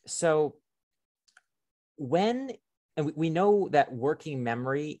 So we know that working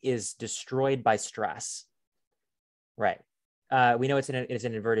memory is destroyed by stress. Right. We know it's an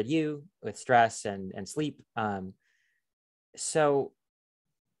inverted U with stress and sleep. So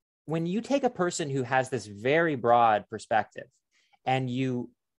when you take a person who has this very broad perspective and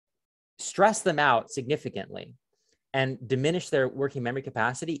you stress them out significantly and diminish their working memory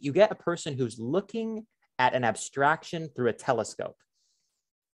capacity, you get a person who's looking at an abstraction through a telescope,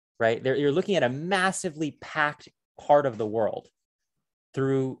 right? You're looking at a massively packed part of the world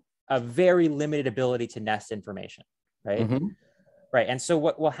through a very limited ability to nest information. Right. Mm-hmm. Right. And so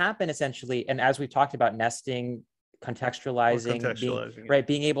what will happen essentially, and as we've talked about nesting, contextualizing,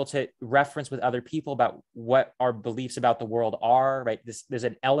 being able to reference with other people about what our beliefs about the world are, right? There's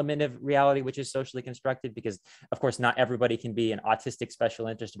an element of reality which is socially constructed because, of course, not everybody can be an autistic special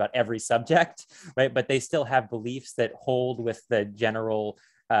interest about every subject, right? But they still have beliefs that hold with the general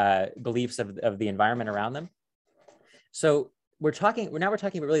beliefs of the environment around them. So we're talking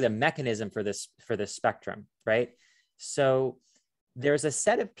about really the mechanism for this spectrum, right? So there's a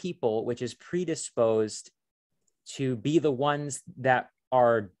set of people which is predisposed to be the ones that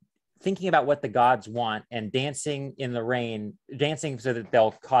are thinking about what the gods want and dancing in the rain, dancing so that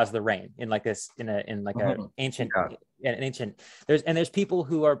they'll cause the rain an ancient. There's people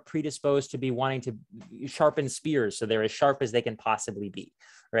who are predisposed to be wanting to sharpen spears so they're as sharp as they can possibly be,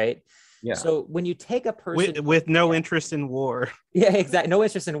 right? Yeah. So when you take a person with no interest in war, exactly, no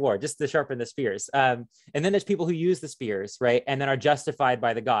interest in war, just to sharpen the spears, and then there's people who use the spears, right, and then are justified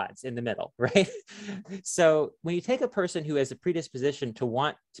by the gods in the middle, right? So when you take a person who has a predisposition to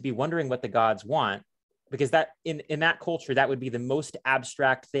want to be wondering what the gods want, because that in that culture that would be the most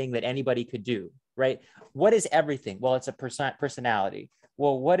abstract thing that anybody could do, right? What is everything? Well, it's a personality.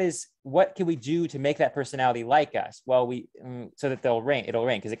 Well, what can we do to make that personality like us? Well, so that it'll rain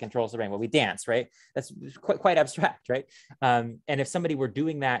because it controls the rain. Well, we dance, right? That's quite abstract, right? And if somebody were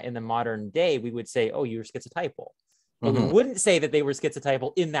doing that in the modern day, we would say, oh, you're schizotypal. But we wouldn't say that they were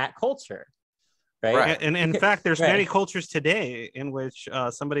schizotypal in that culture, right? And in fact, there's Right. many cultures today in which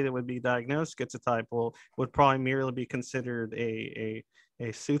somebody that would be diagnosed schizotypal would probably merely be considered a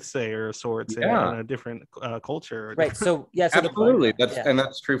soothsayer of sorts in a different culture. Right. So yeah. So absolutely,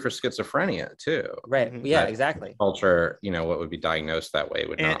 that's true for schizophrenia too. Right. Mhm. Yeah. That Exactly. culture, what would be diagnosed that way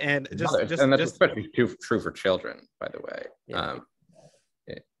would not. And that's especially true for children, by the way. Yeah.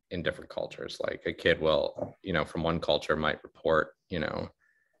 In different cultures, like a kid will, from one culture might report,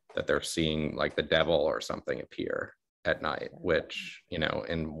 that they're seeing like the devil or something appear at night, which,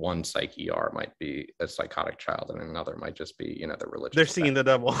 in one psych ER might be a psychotic child, and another might just be, the religious. They're seeing the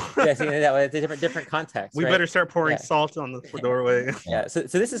devil. Yeah, seeing that way. It's a different context. We better start pouring salt on the doorway. Yeah. So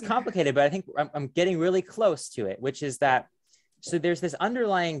this is complicated, but I think I'm getting really close to it, which is that. So there's this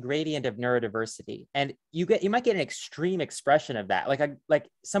underlying gradient of neurodiversity, and you might get an extreme expression of that, like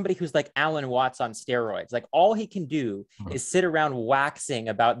somebody who's like Alan Watts on steroids. Like all he can do is sit around waxing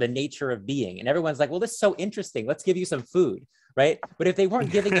about the nature of being, and everyone's like, "Well, this is so interesting. Let's give you some food." Right. But if they weren't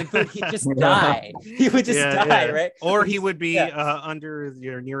giving him food, he'd just die. He would just die. Right. Or he would be under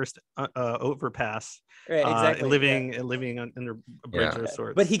your nearest overpass. Right, exactly. Living under a bridge of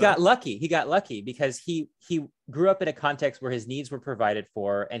sorts. But he got lucky. He got lucky because he grew up in a context where his needs were provided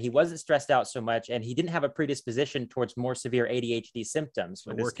for, and he wasn't stressed out so much, and he didn't have a predisposition towards more severe ADHD symptoms.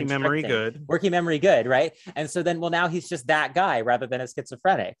 Working memory good, right? And so then, now he's just that guy rather than a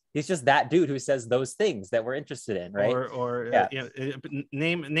schizophrenic. He's just that dude who says those things that we're interested in, right?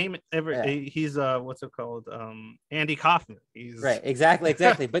 Name every. He's what's it called? Andy Kaufman. He's right,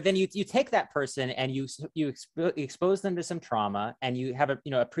 exactly. But then you take that person and you expose them to some trauma, and you have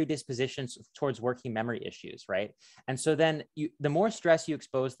a predisposition towards working memory issues, right? And so then the more stress you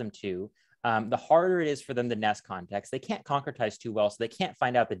expose them to, the harder it is for them to nest context. They can't concretize too well, so they can't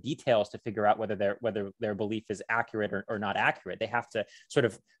find out the details to figure out whether their belief is accurate or not accurate. They have to sort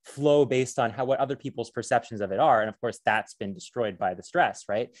of flow based on what other people's perceptions of it are. And of course, that's been destroyed by the stress,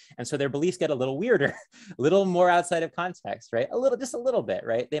 right? And so their beliefs get a little weirder, a little more outside of context, right? Just a little bit,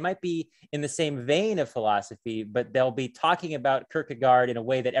 right? They might be in the same vein of philosophy, but they'll be talking about Kierkegaard in a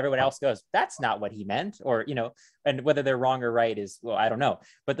way that everyone else goes, that's not what he meant, or, and whether they're wrong or right is, well, I don't know.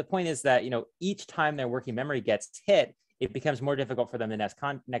 But the point is that, each time their working memory gets hit, it becomes more difficult for them to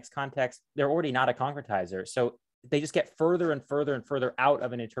next context. They're already not a concretizer. So they just get further and further and further out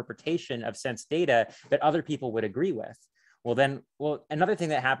of an interpretation of sense data that other people would agree with. Well, another thing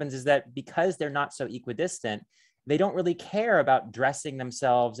that happens is that because they're not so equidistant, they don't really care about dressing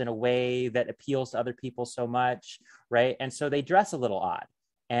themselves in a way that appeals to other people so much, right? And so they dress a little odd.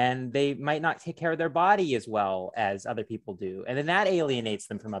 And they might not take care of their body as well as other people do. And then that alienates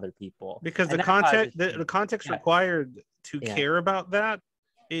them from other people. Because the context required to care about that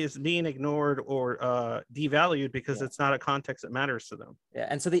is being ignored or devalued because it's not a context that matters to them. Yeah,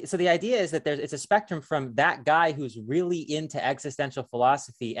 and so the idea is that it's a spectrum from that guy who's really into existential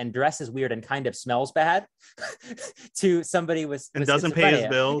philosophy and dresses weird and kind of smells bad to somebody with doesn't pay his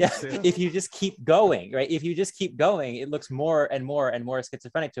bills. Yeah. Yeah. If you just keep going, right? If you just keep going, it looks more and more and more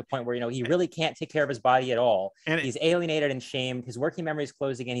schizophrenic to a point where he really can't take care of his body at all. And he's alienated and shamed. His working memory is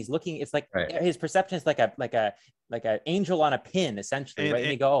closing, and he's looking. It's like his perception is like a angel on a pin, essentially, right?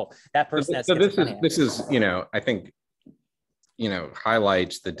 And you go, oh, that person has schizophrenia. This is I think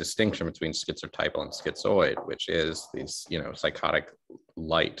highlights the distinction between schizotypal and schizoid, which is these psychotic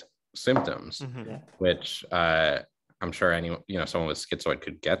light symptoms, which I'm sure someone with schizoid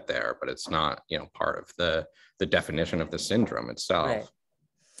could get there, but it's not part of the definition of the syndrome itself. Right.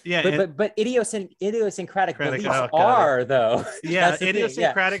 Yeah, but idiosyncratic beliefs are though. Yeah,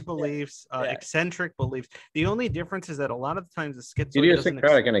 idiosyncratic beliefs, eccentric beliefs. The only difference is that a lot of the times the schizoid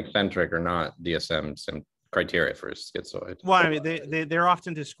idiosyncratic and eccentric are not DSM criteria for schizoid. Well, I mean, they're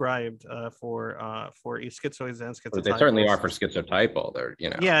often described for schizoids and schizotypals. But they certainly are for schizotypal. They're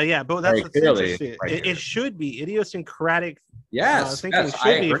Yeah, but that's what's interesting. It should be idiosyncratic. Yes, thinking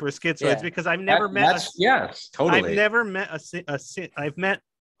should be for schizoids because I've never met. Totally. I've never met I've met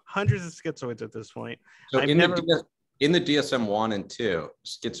hundreds of schizoids at this point. So in the DSM-1 and 2,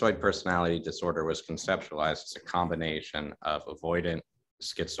 schizoid personality disorder was conceptualized as a combination of avoidant,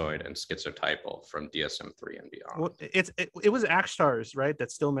 schizoid, and schizotypal from DSM-3 and beyond. Well, it was Akstars, right? That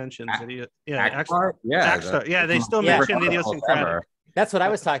still mentions Akstar? Akstar. Yeah, they still mention idiosyncratic. That's what I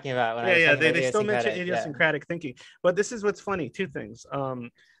was talking about. They still mention idiosyncratic thinking. But this is what's funny. Two things.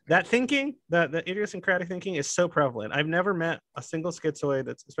 That thinking, the idiosyncratic thinking is so prevalent. I've never met a single schizoid,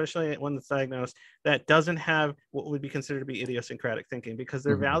 especially one that's diagnosed, that doesn't have what would be considered to be idiosyncratic thinking, because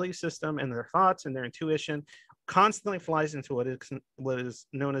their value system and their thoughts and their intuition constantly flies into what is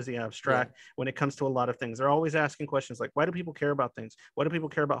known as the abstract when it comes to a lot of things. They're always asking questions like, why do people care about things? Why do people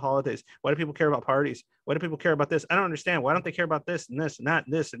care about holidays? Why do people care about parties? Why do people care about this? I don't understand. Why don't they care about this and this and that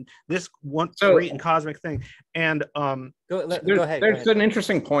and this and this one great and cosmic thing? And go ahead. There's an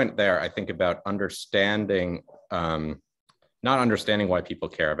interesting point there, I think, about understanding, not understanding why people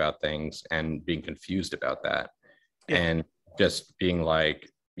care about things and being confused about that. And just being like,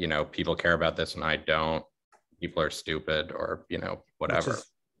 you know, people care about this and I don't. People are stupid, or, you know, whatever.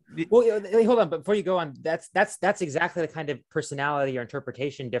 Well, hold on, but before you go on, that's exactly the kind of personality or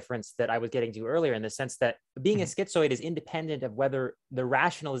interpretation difference that I was getting to earlier, in the sense that being a schizoid is independent of whether the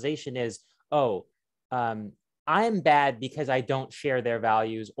rationalization is, I'm bad because I don't share their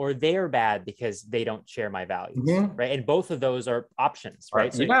values, or they're bad because they don't share my values, right? And both of those are options,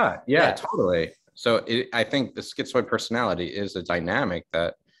 right? So, yeah, totally. So I think the schizoid personality is a dynamic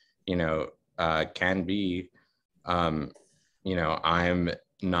that, you know, can be, you know, I'm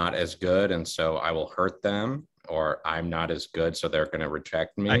not as good and so I will hurt them, or I'm not as good so they're going to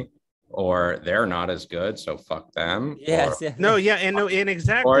reject me, or they're not as good so fuck them. And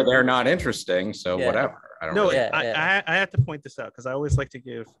exactly. Or they're not interesting, so whatever. I don't really. I have to point this out because I always like to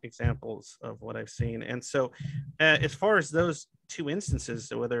give examples of what I've seen. And so as far as those two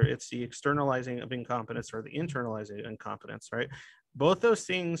instances, whether it's the externalizing of incompetence or the internalizing incompetence, right? Both those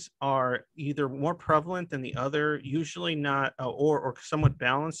things are either more prevalent than the other, usually not, or somewhat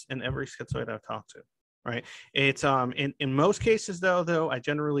balanced in every schizoid I've talked to, right? It's in most cases though I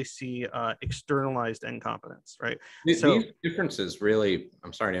generally see externalized incompetence, right? These differences really,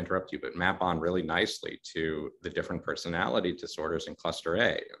 I'm sorry to interrupt you, but map on really nicely to the different personality disorders in cluster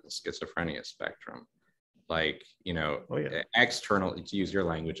A of the schizophrenia spectrum. Like, you know, external, to use your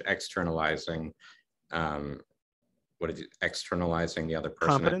language, externalizing, externalizing the other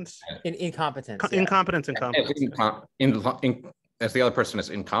person? Competence? Incompetence. Incompetence. As the other person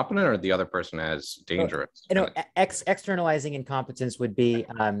is incompetent, or the other person as dangerous? You know, externalizing incompetence would be,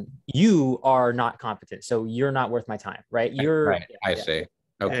 you are not competent, so you're not worth my time, right? You're right. I see.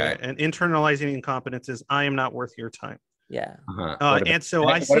 Okay. And internalizing incompetence is, I am not worth your time. Yeah. And so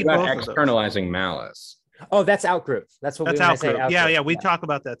I see both of those. Externalizing malice. Oh, that's outgroup. That's what we say. Yeah, we talk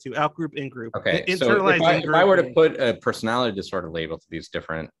about that too. Outgroup, in-group. Okay. So if I were to put a personality disorder label to these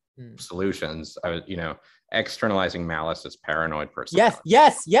different solutions, I would, you know, externalizing malice is paranoid personality.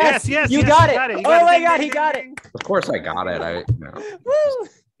 Yes. You got it. Oh my God, he got it. Of course I got it.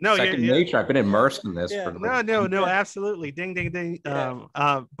 No, second nature. I've been immersed in this for no, absolutely. Ding, ding, ding.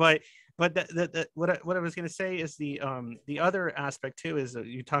 But what I was going to say is the other aspect too is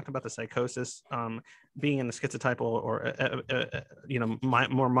you talked about the psychosis being in the schizotypal or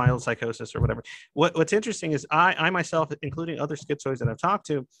more mild psychosis or whatever. What's interesting is I myself, including other schizoids that I've talked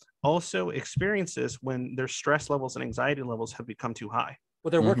to, also experience this when their stress levels and anxiety levels have become too high. Well,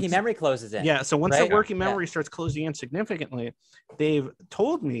 their working memory closes in. Yeah. So once their working memory starts closing in significantly, they've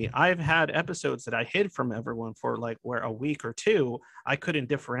told me, I've had episodes that I hid from everyone for like where a week or two, I couldn't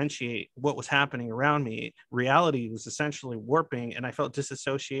differentiate what was happening around me. Reality was essentially warping, and I felt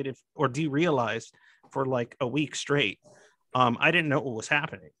disassociated or derealized for like a week straight. I didn't know what was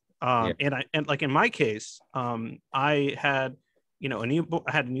happening. And like in my case, I had,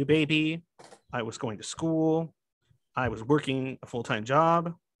 I had a new baby. I was going to school. I was working a full-time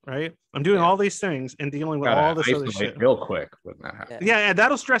job, right? I'm doing all these things and dealing with all this other shit. Real quick when that happens. Yeah,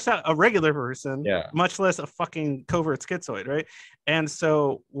 that'll stress out a regular person, much less a fucking covert schizoid, right? And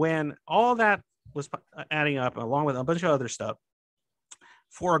so when all that was adding up, along with a bunch of other stuff,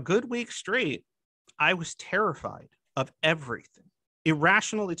 for a good week straight, I was terrified of everything,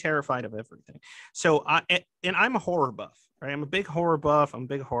 irrationally terrified of everything. So I'm a horror buff, right? I'm a big horror buff. I'm a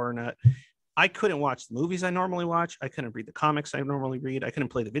big horror nut. I couldn't watch the movies I normally watch. I couldn't read the comics I normally read. I couldn't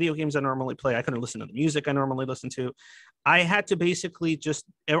play the video games I normally play. I couldn't listen to the music I normally listen to. I had to basically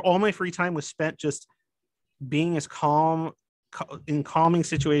all my free time was spent just being as calm in calming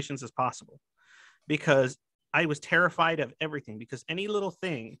situations as possible, because I was terrified of everything. Because any little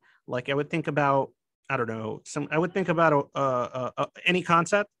thing, like I would think about, I don't know, I would think about any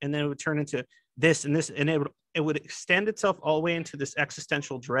concept, and then it would turn into this and this, and it would extend itself all the way into this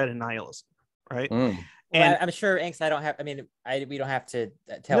existential dread and nihilism. Right. And I'm sure, Angst, we don't have to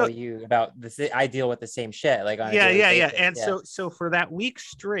tell you about this. I deal with the same shit. Like, on And so for that week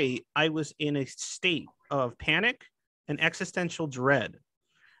straight, I was in a state of panic and existential dread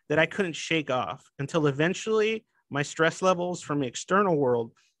that I couldn't shake off until eventually my stress levels from the external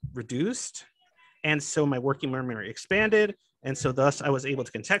world reduced. And so my working memory expanded. And so thus I was able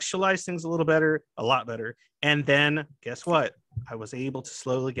to contextualize things a lot better. And then guess what? I was able to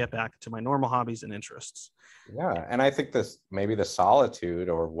slowly get back to my normal hobbies and interests. Yeah. And I think maybe the solitude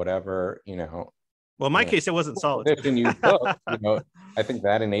or whatever, well, in my case, it wasn't solitude. You took, I think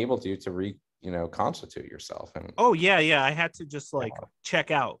that enabled you to constitute yourself. And I had to just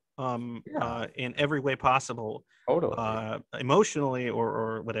check out in every way possible, totally, emotionally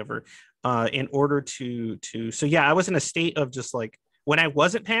or whatever, in order to so yeah, I was in a state of just when I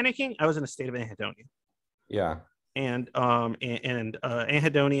wasn't panicking, I was in a state of anhedonia. Yeah. And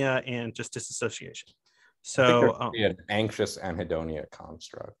anhedonia and just disassociation. So an anxious anhedonia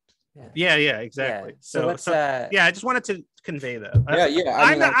construct. Yeah, exactly. Yeah. So I just wanted to convey that.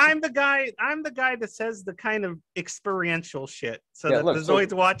 I'm the guy that says the kind of experiential shit, so that the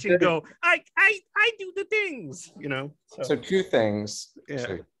Zoids watching go, I do the things, So two things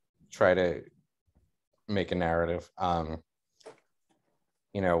to try to make a narrative.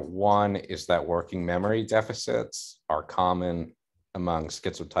 One is that working memory deficits are common among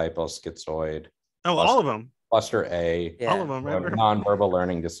schizotypal, schizoid. All of them. Cluster A, all of them, nonverbal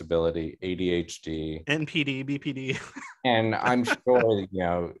learning disability, ADHD, NPD, BPD. And I'm sure,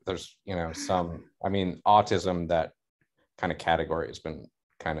 there's, some, autism, that kind of category has been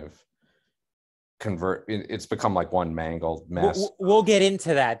kind of it's become like one mangled mess. We'll get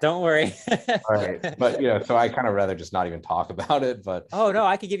into that. Don't worry. All right. But, so I kind of rather just not even talk about it, but. Oh, no,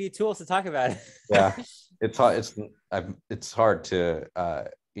 I could give you tools to talk about it. Yeah. It's hard to,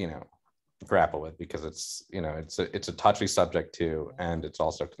 grapple with, because it's it's a touchy subject too, and it's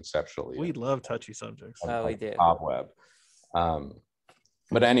also conceptually we love touchy subjects. We do. Cobweb.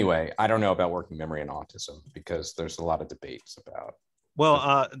 But anyway, I don't know about working memory and autism, because there's a lot of debates about.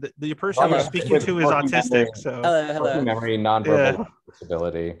 Well, the person you're speaking to is autistic. Memory, so hello. Working memory, nonverbal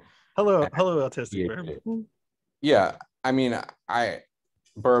disability. Hello, autistic. Yeah,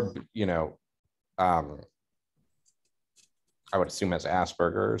 Birb, I would assume as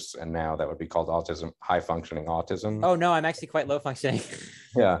Asperger's, and now that would be called autism, high functioning autism. Oh no, I'm actually quite low functioning.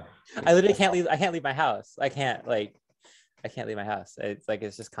 Yeah. I literally can't leave my house. I can't leave my house. It's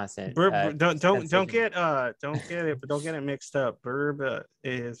just constant. Birb, don't get it mixed up. Birb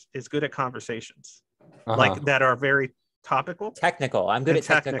is good at converstions, that are very topical. Technical. I'm good at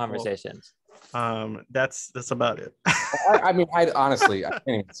technical conversations. That's about it. I honestly, I can't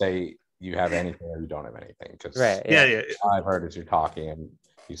even say you have anything or you don't have anything, because I've heard as you're talking and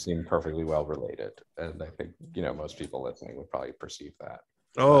you seem perfectly well related, and I think most people listening would probably perceive that.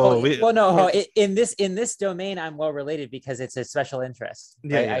 In this domain I'm well related because it's a special interest.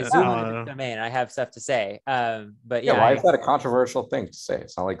 I zoom into this domain. I have stuff to say, but why is that a controversial thing to say?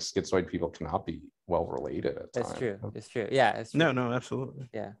 It's not like schizoid people cannot be well related at times. It's true. Yeah, it's true. No, absolutely.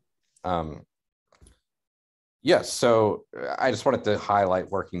 Yeah. Yes, so I just wanted to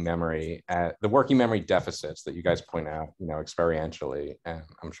highlight working memory, the working memory deficits that you guys point out, experientially, and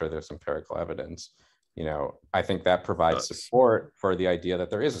I'm sure there's empirical evidence. I think that provides support for the idea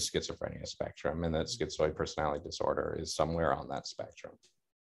that there is a schizophrenia spectrum, and that schizoid personality disorder is somewhere on that spectrum,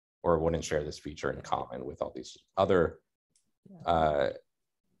 or wouldn't share this feature in common with all these other,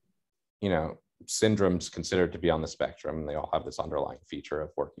 syndromes considered to be on the spectrum, and they all have this underlying feature of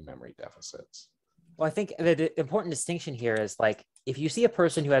working memory deficits. Well, I think the important distinction here is if you see a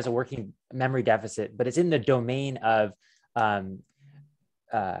person who has a working memory deficit, but it's in the domain of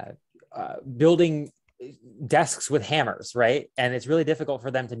building desks with hammers, right? And it's really difficult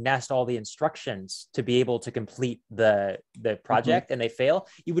for them to nest all the instructions to be able to complete the project, and they fail.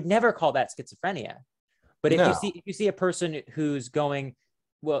 You would never call that schizophrenia. But if you see a person who's going,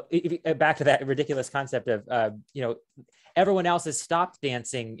 well, back to that ridiculous concept of everyone else has stopped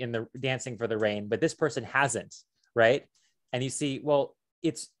dancing dancing for the rain, but this person hasn't, right? And you see, well,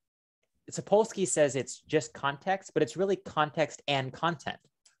 Sapolsky says it's just context, but it's really context and content,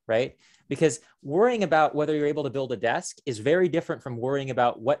 right? Because worrying about whether you're able to build a desk is very different from worrying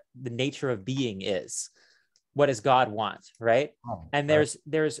about what the nature of being is. What does God want, right? And there's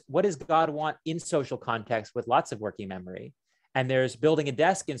what does God want in social context with lots of working memory. And there's building a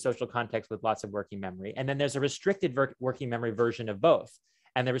desk in social context with lots of working memory. And then there's a restricted working memory version of both.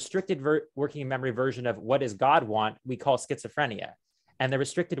 And the restricted working memory version of what does God want, we call schizophrenia. And the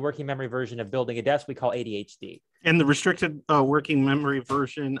restricted working memory version of building a desk, we call ADHD. And the restricted working memory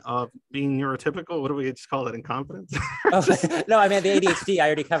version of being neurotypical, what do we just call it, incompetence? No, I mean the ADHD, I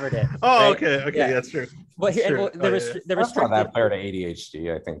already covered it. Oh, right? Okay, yeah. That's true. Well, the restricted... that fair to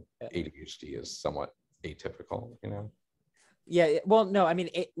ADHD. I think ADHD is somewhat atypical, Yeah, well, no, I mean,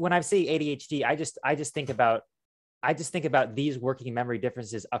 when I say ADHD, I just think about I just think about these working memory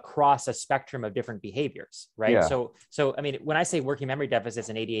differences across a spectrum of different behaviors, right? Yeah. So I mean, when I say working memory deficits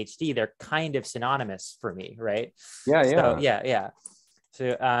and ADHD, they're kind of synonymous for me, right? Yeah, So, yeah. yeah.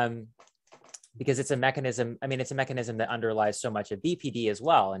 So because it's a mechanism, I mean, it's a mechanism that underlies so much of BPD as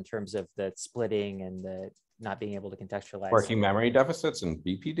well, in terms of the splitting and the not being able to contextualize. Working memory deficits and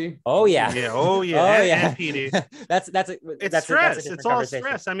BPD. Oh yeah. Yeah. And PD. that's stress. A It's all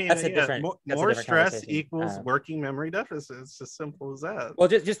stress. I mean, that's a different, more stress equals working memory deficit. It's as simple as that. Well,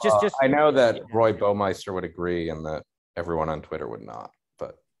 just I know that Roy Baumeister would agree, and that everyone on Twitter would not.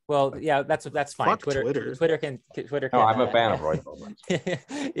 But well, yeah, that's fine. Fuck Twitter can. No, I'm a fan of Roy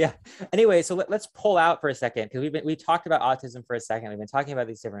Baumeister. Yeah. Anyway, so let's pull out for a second, because we talked about autism for a second. We've been talking about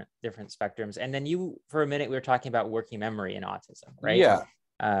these different spectrums, and then for a minute we were talking about working memory and autism, right? Yeah.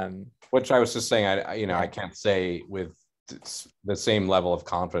 Which I was just saying, I can't say with the same level of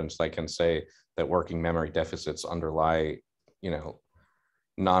confidence I can say that working memory deficits underlie,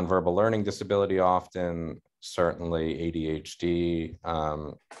 nonverbal learning disability often, certainly ADHD,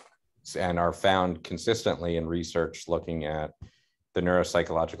 and are found consistently in research looking at the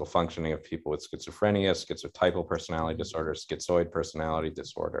neuropsychological functioning of people with schizophrenia, schizotypal personality disorder, schizoid personality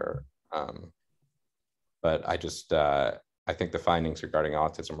disorder. But I think the findings regarding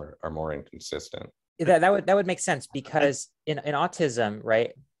autism are more inconsistent. That would make sense, because in autism,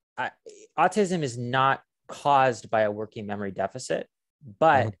 right? Autism is not caused by a working memory deficit,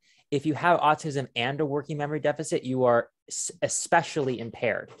 but if you have autism and a working memory deficit, you are especially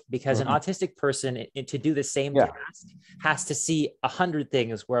impaired, because an autistic person, to do the same task, has to see 100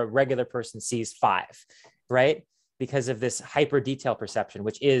 things where a regular person sees 5, right? Because of this hyper detail perception,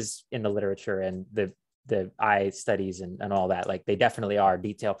 which is in the literature and the eye studies and all that. Like, they definitely are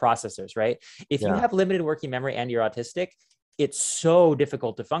detail processors, right? If you have limited working memory and you're autistic, it's so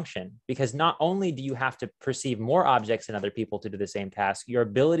difficult to function, because not only do you have to perceive more objects than other people to do the same task, your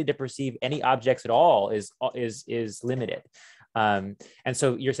ability to perceive any objects at all is limited. And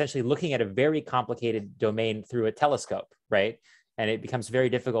so you're essentially looking at a very complicated domain through a telescope, right? And it becomes very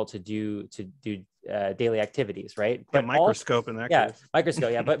difficult to do daily activities, right? But microscope in that case.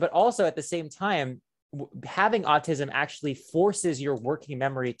 Microscope, yeah. But also at the same time, having autism actually forces your working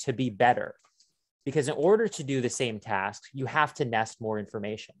memory to be better, because in order to do the same tasks, you have to nest more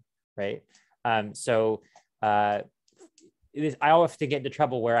information, right? I often get into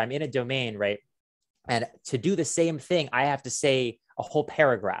trouble where I'm in a domain, right? And to do the same thing, I have to say a whole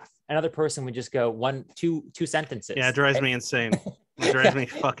paragraph. Another person would just go two sentences. Yeah, it drives me insane. It drives me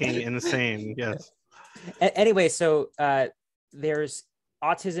fucking insane. Yes. Anyway, so there's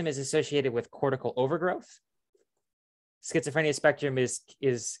autism is associated with cortical overgrowth. Schizophrenia spectrum is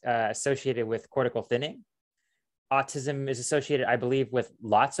associated with cortical thinning. Autism is associated, I believe, with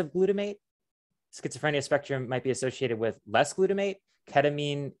lots of glutamate. Schizophrenia spectrum might be associated with less glutamate.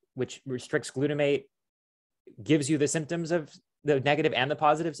 Ketamine, which restricts glutamate, gives you the symptoms of the negative and the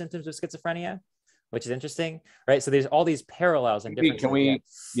positive symptoms of schizophrenia, which is interesting, right? So there's all these parallels and differences. Can we,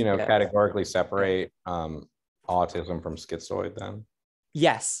 categorically separate autism from schizoid then?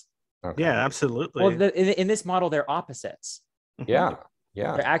 Yes. Okay. Yeah, absolutely. Well, in this model, they're opposites. Yeah.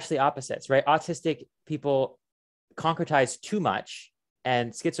 They're actually opposites, right? Autistic people concretize too much,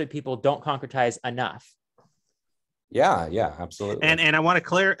 and schizoid people don't concretize enough. Yeah, absolutely. And I want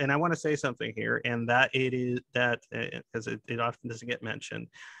to say something here, and that it is that, because it often doesn't get mentioned,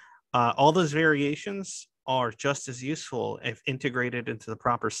 all those variations are just as useful if integrated into the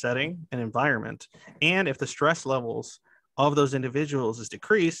proper setting and environment, and if the stress levels of those individuals is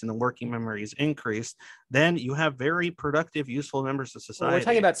decreased and the working memory is increased, then you have very productive, useful members of society. Well, we're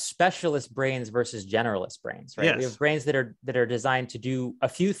talking about specialist brains versus generalist brains, right? Yes. We have brains that are designed to do a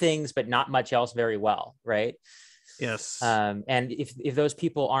few things, but not much else very well, right? Yes. And if those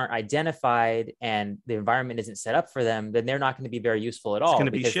people aren't identified and the environment isn't set up for them, then they're not going to be very useful at all,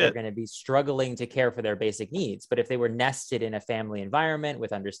 because they're going to be struggling to care for their basic needs. But if they were nested in a family environment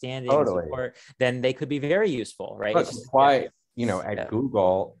with understanding and support, then they could be very useful, right? That's why, at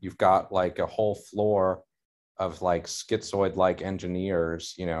Google, you've got like a whole floor of like schizoid-like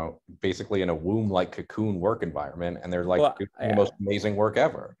engineers, basically in a womb-like cocoon work environment, and they're like the most amazing work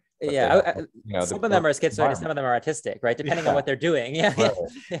ever. But some of them are schizoid and some of them are autistic, right? Depending on what they're doing. Yeah.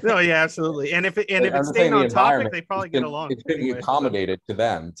 Right. No, yeah, absolutely. And if it's staying on topic, they probably get along. It's being accommodated to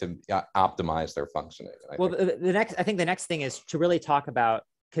them to optimize their functioning. I think the next thing is to really talk about,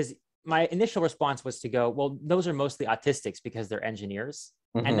 because my initial response was to go, well, those are mostly autistics because they're engineers.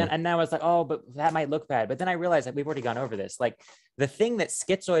 And then I was like, oh, but that might look bad. But then I realized that we've already gone over this. Like, the thing that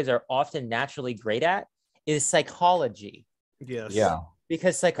schizoids are often naturally great at is psychology. Yes. Yeah.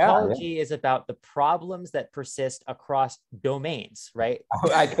 because psychology is about the problems that persist across domains, right?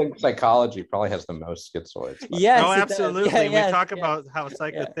 I think psychology probably has the most schizoids. Yes, oh, absolutely. Yeah, we talk about how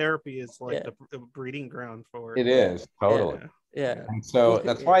psychotherapy is like the breeding ground for it. Is totally. Yeah. And so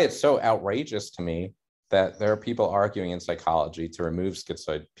that's why it's so outrageous to me that there are people arguing in psychology to remove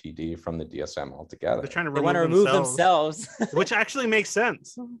schizoid PD from the DSM altogether. They're trying to remove themselves. Which actually makes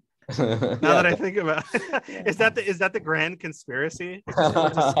sense. Now that I think about it, is that the grand conspiracy? It's just a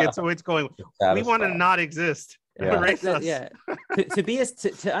bunch of schizoids going, we want to not exist. Erase us.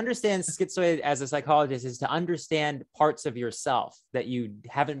 To understand schizoid as a psychologist is to understand parts of yourself that you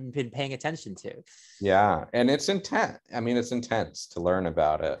haven't been paying attention to. Yeah, and it's intense. I mean, it's intense to learn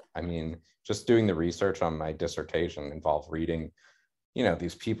about it. I mean, just doing the research on my dissertation involved reading, you know,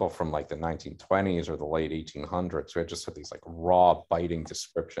 these people from like the 1920s or the late 1800s who had just had these like raw, biting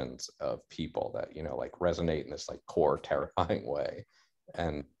descriptions of people that, you know, like resonate in this like core, terrifying way.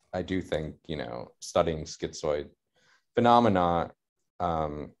 And I do think, you know, studying schizoid phenomena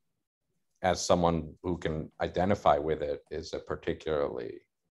as someone who can identify with it is a particularly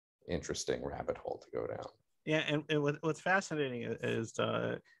interesting rabbit hole to go down. Yeah, and what's fascinating is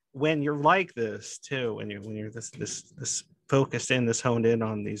when you're like this too, when you're this focused in, this honed in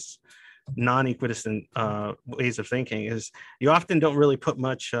on these non-equidistant ways of thinking, is you often don't really put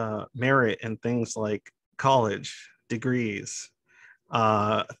much merit in things like college degrees,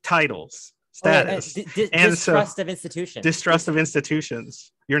 titles, status, and distrust of institutions. Distrust of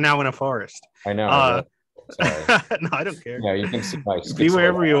institutions. You're now in a forest. I know. Sorry. No, I don't care. Yeah, you can see my be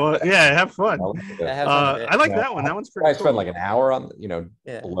wherever you want. Yeah, have fun. I like yeah. That one. That one's pretty I cool. spent like an hour on, you know,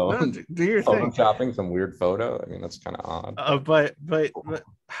 alone. No, do your thing. Shopping some weird photo. I mean, that's kind of odd. But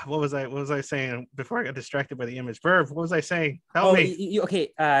what was I saying before I got distracted by the image? Birb, what was I saying? Help me.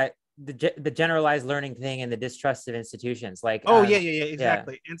 The generalized learning thing and the distrust of institutions, like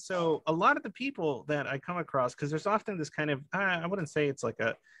exactly. And so a lot of the people that I come across, because there's often this kind of I wouldn't say it's like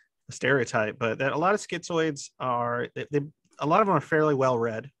a stereotype, but that a lot of schizoids are a lot of them are fairly well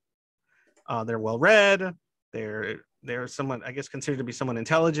read. They're well read. They're someone, I guess, considered to be someone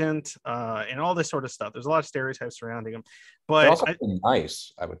intelligent, and all this sort of stuff. There's a lot of stereotypes surrounding them, but they're also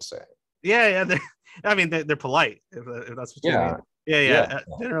nice, I would say. Yeah. They're polite. If that's what you mean. Yeah.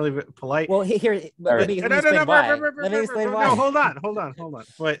 Generally polite. Well, here, let me explain why. No, hold on.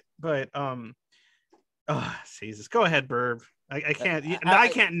 But Jesus, go ahead, Birb. I can't. I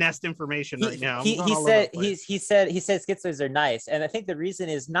can't nest information right now. He said schizoids are nice, and I think the reason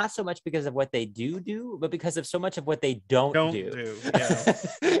is not so much because of what they do, but because of so much of what they don't do. Yeah.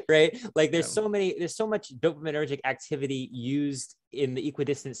 Right? Like there's so much dopaminergic activity used in the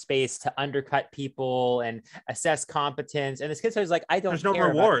equidistant space to undercut people and assess competence. And the schizoid is like, there's no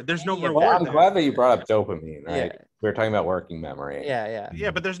reward. There's no reward. I'm glad that you brought up dopamine, right? We were talking about working memory.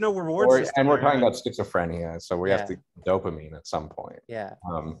 Yeah, but there's no reward system. And we're talking about schizophrenia, so we have to dopamine at some point.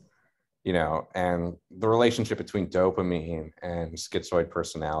 You know, and the relationship between dopamine and schizoid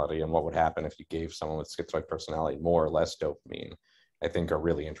personality and what would happen if you gave someone with schizoid personality more or less dopamine, I think are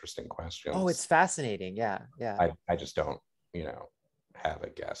really interesting questions. Oh, it's fascinating. Yeah. I just don't, you know, have a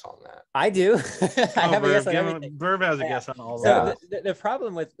guess on that. I do. I have a guess on everything. Birb has a guess on all of that. So the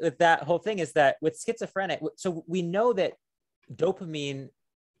problem with that whole thing is that with schizophrenic, so we know that dopamine,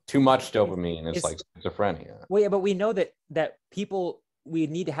 too much dopamine is like schizophrenia. Well, yeah, but we know that people, we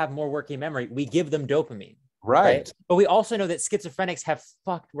need to have more working memory. We give them dopamine. Right. But we also know that schizophrenics have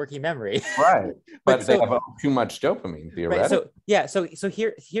fucked working memory. Right. But they have too much dopamine, theoretically. Right. So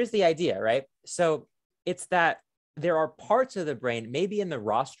here's the idea, right? So it's that there are parts of the brain, maybe in the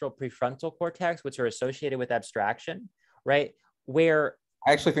rostral prefrontal cortex, which are associated with abstraction, right? Where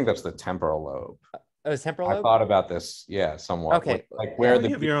I actually think that's the temporal lobe. Temporal lobe? I thought about this, somewhat. Okay. Like where you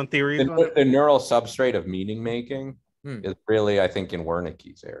have your own theories on it? The neural substrate of meaning making is really, I think, in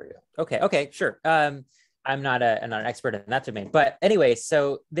Wernicke's area. Okay, sure. I'm not an expert in that domain, but anyway,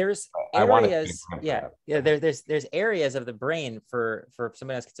 so there's areas, there's areas of the brain for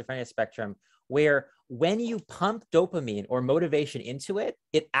somebody on schizophrenia spectrum where when you pump dopamine or motivation into it,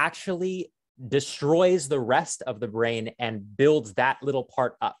 it actually destroys the rest of the brain and builds that little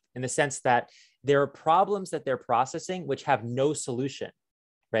part up, in the sense that there are problems that they're processing which have no solution,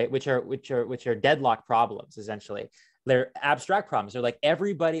 right? Which are deadlock problems, essentially. They're abstract problems. They're like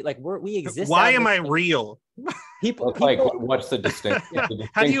everybody, like we exist. Why am I real? People like, what's the distinction?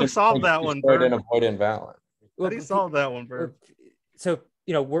 How do you solve that one, Birb? And avoid invalid. How do you solve that one, Birb? So,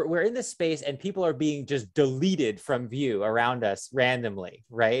 you know, we're in this space and people are being just deleted from view around us randomly,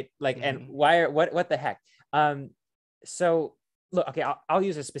 right? Like, and what the heck? So look, okay, I'll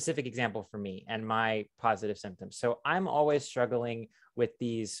use a specific example for me and my positive symptoms. So I'm always struggling with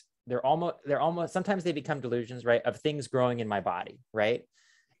these, they're almost, sometimes they become delusions, right, of things growing in my body, right?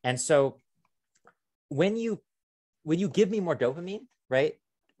 And so when you give me more dopamine, right,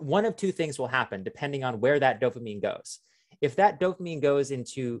 one of two things will happen depending on where that dopamine goes. If that dopamine goes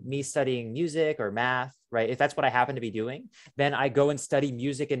into me studying music or math, right, if that's what I happen to be doing, then I go and study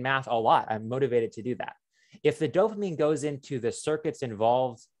music and math a lot. I'm motivated to do that. If the dopamine goes into the circuits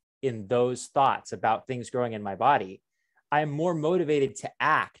involved in those thoughts about things growing in my body, I'm more motivated to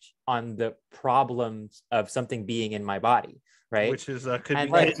act on the problems of something being in my body, right? Which is could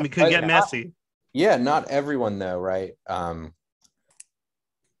get messy. Yeah, not everyone though, right?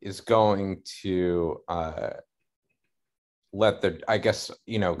 Is going to let the, I guess,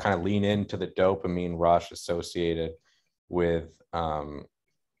 you know, kind of lean into the dopamine rush associated with,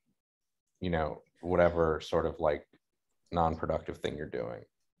 you know, whatever sort of like non-productive thing you're doing.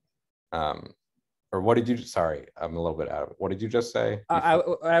 Or what did you, sorry, I'm a little bit out of it. What did you just say?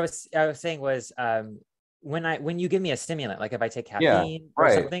 What I was saying was, when you give me a stimulant, like if I take caffeine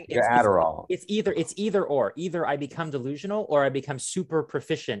or something, it's Adderall. It's either or. Either I become delusional or I become super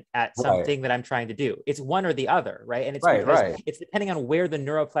proficient at something that I'm trying to do. It's one or the other, right? And it's because it's depending on where the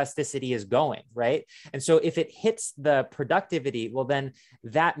neuroplasticity is going, right? And so if it hits the productivity, well, then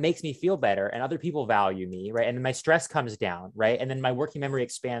that makes me feel better and other people value me, right? And then my stress comes down, right? And then my working memory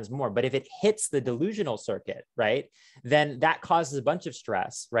expands more. But if it hits the delusional circuit, right, then that causes a bunch of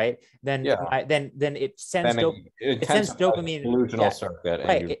stress, right? Then then it sends dopamine delusional circuit,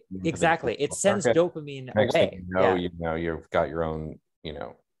 right? Exactly. It sends dopamine away. You know, you've got your own, you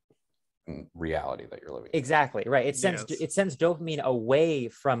know, reality that you're living in. Exactly, right. It sends dopamine away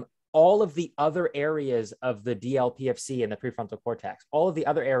from all of the other areas of the DLPFC and the prefrontal cortex. All of the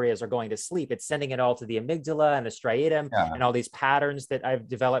other areas are going to sleep. It's sending it all to the amygdala and the striatum and all these patterns that I've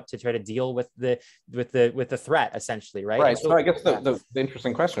developed to try to deal with the threat, essentially, right? Right. So I guess the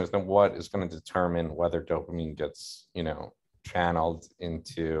interesting question is then what is going to determine whether dopamine gets, you know, channeled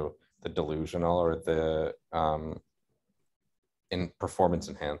into the delusional or the in performance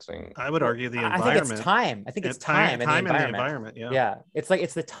enhancing? I would argue the environment. I think it's time. I think it's time and the environment. Yeah. It's like,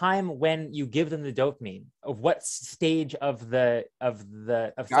 it's the time when you give them the dopamine, of what stage of thought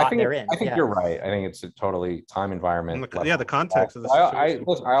they're in. I think you're right. I think it's a totally time, environment. The context of the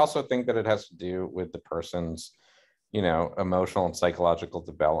situation. I also think that it has to do with the person's, you know, emotional and psychological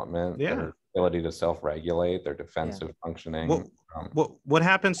development, their ability to self-regulate, their defensive functioning. What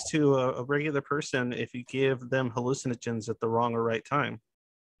happens to a regular person if you give them hallucinogens at the wrong or right time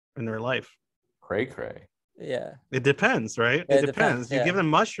in their life? Cray. Yeah. It depends, right? It depends. You give them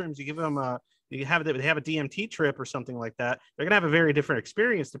mushrooms, you give them they have a DMT trip or something like that. They're gonna have a very different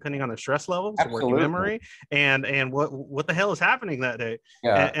experience depending on their stress levels, and working memory, and what the hell is happening that day,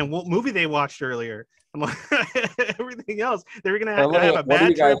 and what movie they watched earlier. Everything else, they're gonna have a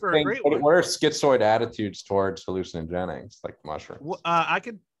bad trip or a great one. What are schizoid attitudes towards hallucinogenics like mushrooms? I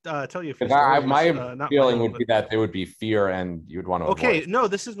could tell you. My feeling would be that there would be fear, and you'd want to. Okay, no,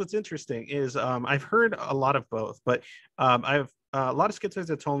 this is what's interesting is I've heard a lot of both, but I've a lot of schizoids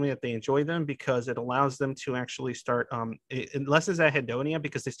have told me that they enjoy them because it allows them to actually start it lessens that hedonia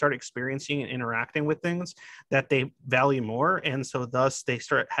because they start experiencing and interacting with things that they value more, and so thus they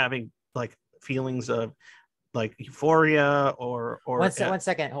start having like feelings of like euphoria or one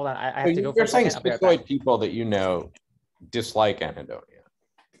second, hold on, I have to go. You're saying schizoid people that you know dislike anhedonia.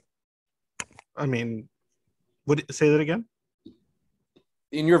 I mean, say that again?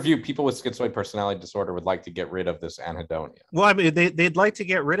 In your view, people with schizoid personality disorder would like to get rid of this anhedonia. Well, I mean, they'd like to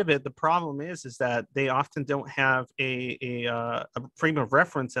get rid of it. The problem is that they often don't have a frame of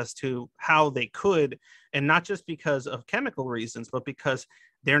reference as to how they could, and not just because of chemical reasons, but because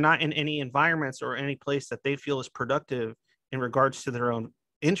they're not in any environments or any place that they feel is productive in regards to their own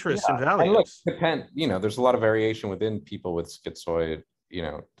interests and values. And look, there's a lot of variation within people with schizoid,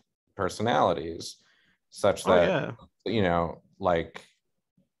 personalities, such that, like,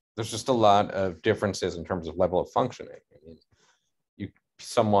 there's just a lot of differences in terms of level of functioning. I mean,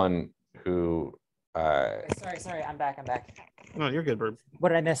 someone who sorry, I'm back. No, you're good, Birb. What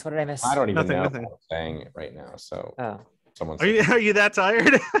did I miss? I don't even know what I'm saying it right now. So are you that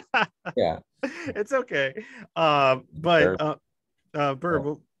tired? Yeah. It's okay. But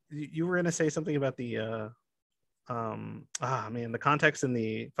Birb, you were gonna say something about the the context and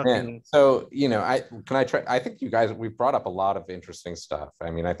the fucking I think you guys, we've brought up a lot of interesting stuff.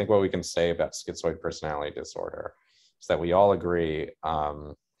 I mean, I think what we can say about schizoid personality disorder is that we all agree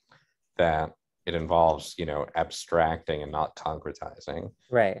that it involves abstracting and not concretizing,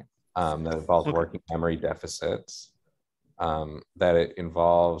 right? That involves working memory deficits, that it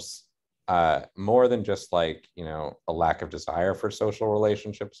involves more than just like, you know, a lack of desire for social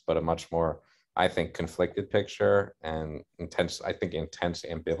relationships, but a much more, I think, conflicted picture and intense. I think intense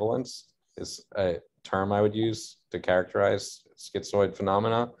ambivalence is a term I would use to characterize schizoid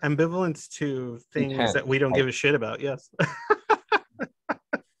phenomena. Ambivalence to things Intense, that we don't give a shit about. Yes.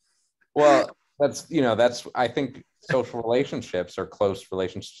 Well, that's, you know, that's, I think social relationships or close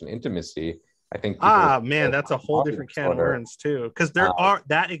relationships and intimacy, I think man, that's a whole different can of worms too, because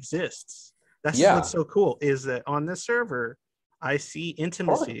that exists. That's what's so cool, is that on this server I see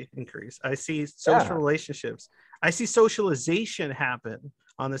intimacy increase, I see social relationships, I see socialization happen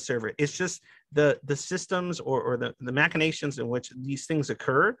on the server. It's just the systems or the machinations in which these things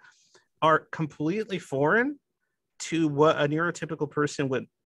occur are completely foreign to what a neurotypical person would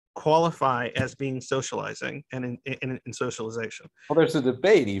qualify as being socializing and in socialization. Well, there's a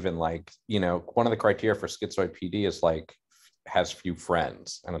debate, even like, you know, one of the criteria for schizoid PD is like has few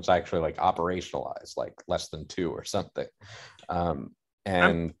friends, and it's actually like operationalized like less than 2 or something.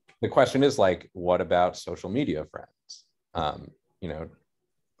 And the question is like, what about social media friends? You know,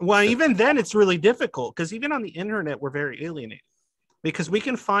 well, even then it's really difficult, because even on the internet we're very alienated, because we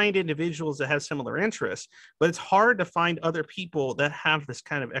can find individuals that have similar interests, but it's hard to find other people that have this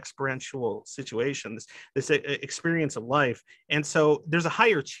kind of experiential situation, this experience of life. And so there's a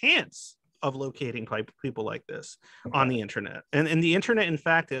higher chance of locating people like this on the internet. And the internet, in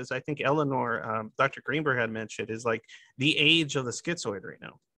fact, is, I think Eleanor, Dr. Greenberg had mentioned, is like the age of the schizoid right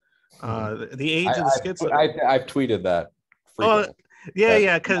now. The age of the schizoid. I've tweeted that frequently.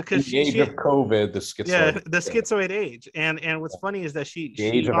 Yeah, because the age of COVID, the schizoid. Yeah, the schizoid age, and what's funny is that she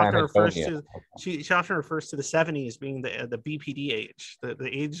often refers to she often refers to the 70s being the BPD age, the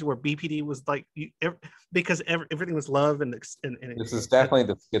age where BPD was like, because everything was love and this is definitely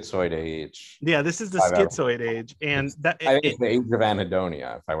the schizoid age. Yeah, this is the schizoid age, and I think it's the age of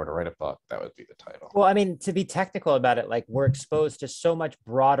anhedonia. If I were to write a book, that would be the title. Well, I mean, to be technical about it, like we're exposed to so much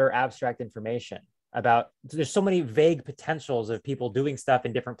broader abstract information about, there's so many vague potentials of people doing stuff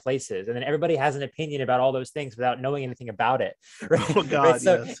in different places, and then everybody has an opinion about all those things without knowing anything about it, right? Oh God, right?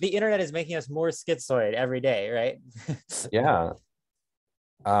 So yes. the internet is making us more schizoid every day, right? Yeah.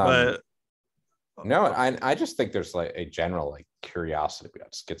 But no, I just think there's like a general like curiosity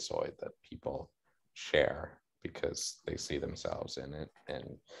about schizoid that people share because they see themselves in it,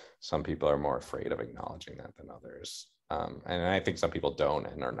 and some people are more afraid of acknowledging that than others. And I think some people don't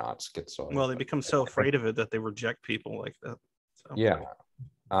and are not schizoid. Well, they become so afraid of it that they reject people like that. So. Yeah.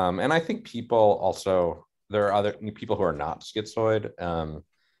 And I think people also, there are other people who are not schizoid.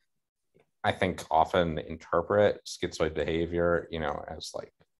 I think often interpret schizoid behavior, you know, as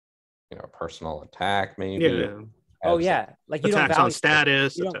like, you know, a personal attack, maybe. Yeah. Oh yeah, like you don't value on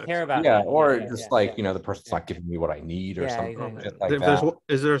status. You don't care about it. Or just like, you know, the person's not giving me what I need or something. Exactly. Like that.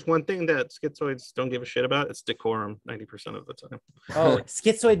 There's one thing that schizoids don't give a shit about, it's decorum 90% of the time. Oh,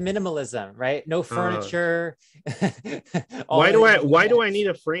 schizoid minimalism, right? No furniture. Why do I need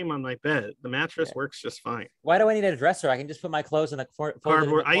a frame on my bed? The mattress works just fine. Why do I need a dresser? I can just put my clothes in the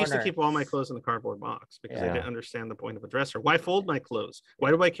cardboard. I used to keep all my clothes in the cardboard box because I didn't understand the point of a dresser. Why fold my clothes? Why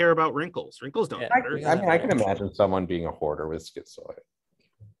do I care about wrinkles? Wrinkles don't matter. I mean, I can imagine someone being a hoarder with schizoid.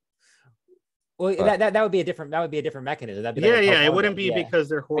 Well, that would be a different mechanism. That'd be it wouldn't be because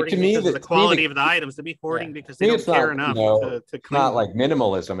they're hoarding because of the quality of the items. To be hoarding because they don't care enough to clean. It's not like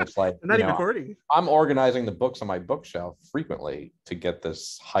minimalism. It's like not even hoarding. I'm organizing the books on my bookshelf frequently to get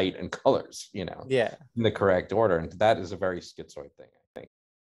this height and colors, you know, in the correct order, and that is a very schizoid thing, I think.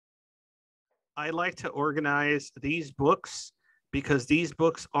 I like to organize these books because these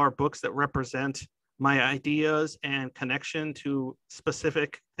books are books that represent my ideas and connection to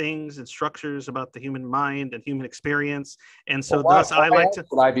specific things and structures about the human mind and human experience. And so thus I like to...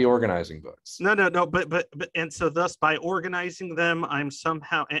 Would I be organizing books? No, but and so thus by organizing them, I'm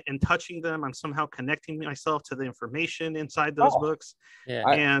somehow, and touching them, I'm somehow connecting myself to the information inside those books. Yeah.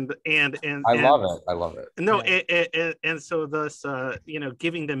 And I love it. No, and so thus, you know,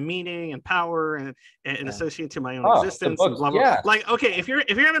 giving them meaning and power and associating to my own existence. Books, and blah, blah. Yeah. Like, okay, if you're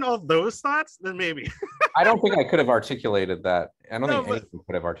having all those thoughts, then maybe. I don't think I could have articulated that. I don't think anyone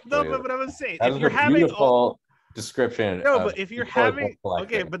could have articulated. No, but I was saying, if you're having beautiful description. No, but if you're having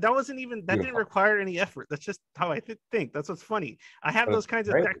but that wasn't even didn't require any effort. That's just how I think. That's what's funny. I have those kinds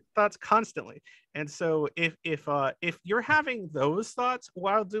of thoughts constantly, and so if you're having those thoughts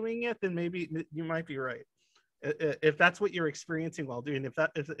while doing it, then maybe you might be right. if that's what you're experiencing while doing,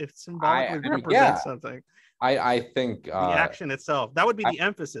 if symbolically represents something. I think the action itself, that would be the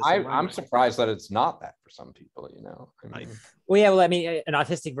emphasis. I'm surprised that it's not that for some people, you know. I mean, an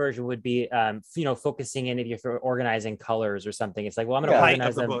autistic version would be, focusing in, if you're organizing colors or something. It's like, well, I'm going to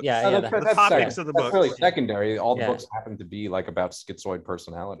organize them. The topics of the book. That's really secondary. All the books happen to be like about schizoid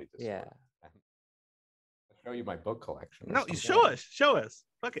personality disorder. Yeah. I'll show you my book collection. No, you show us.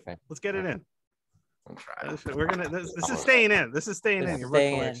 Fuck it. Let's get it in. I'm trying. We're gonna. This is staying in. This is staying in your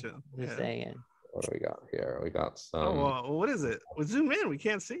book collection. Staying in. What do we got here? We got some. Oh, well, what is it? Well, zoom in. We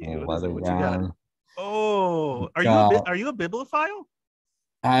can't see you. What you got? Oh, are you a bibliophile?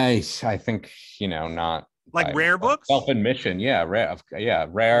 I think, not like rare books. Self-admission,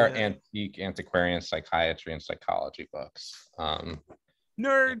 rare, antique, antiquarian psychiatry and psychology books.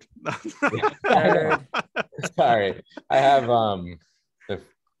 Nerd. Nerd. Sorry, I have the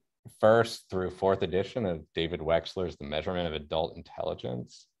first through fourth edition of David Wexler's The Measurement of Adult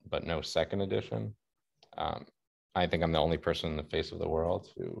Intelligence, but no second edition. I think I'm the only person in the face of the world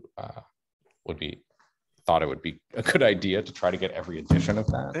who thought it would be a good idea to try to get every edition of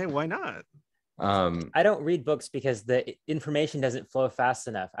that. Hey, why not? I don't read books because the information doesn't flow fast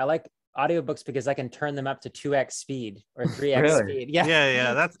enough. I like audiobooks because I can turn them up to 2x speed or 3x speed.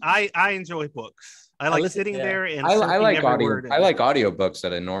 Yeah. That's I enjoy books. I like sitting there and I like audiobooks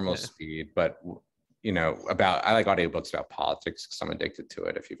at a normal speed, but I like audiobooks about politics because I'm addicted to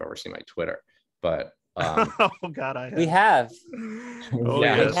it, if you've ever seen my Twitter. But oh God, I have. We have. Oh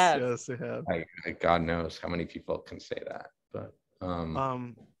yes, we have. God knows how many people can say that, but I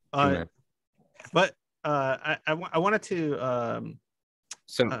wanted to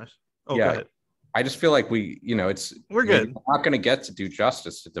go ahead. I just feel like we're good. We're not going to get to do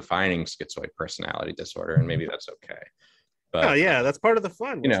justice to defining schizoid personality disorder, and maybe that's okay. But that's part of the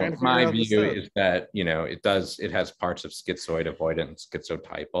fun. My view is that it has parts of schizoid avoidant and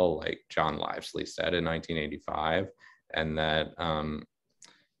schizotypal, like John Livesley said in 1985, and that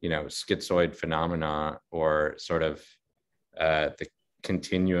schizoid phenomena, or sort of the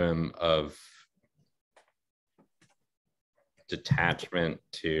continuum of detachment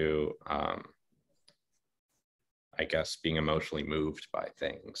to I guess being emotionally moved by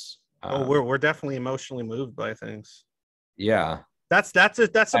things. We're definitely emotionally moved by things. Yeah, that's the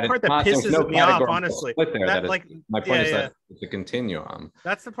part that pisses me off, honestly. My point is that it's a continuum.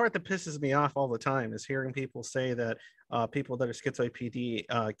 That's the part that pisses me off all the time, is hearing people say that people that are schizoid PD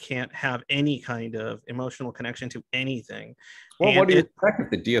can't have any kind of emotional connection to anything. Well, what do you expect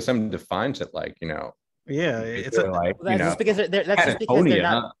if the DSM defines it like, it's just because they're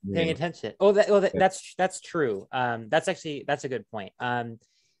not paying attention. That's true. That's a good point.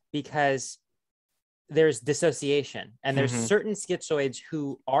 Because there's dissociation, and there's certain schizoids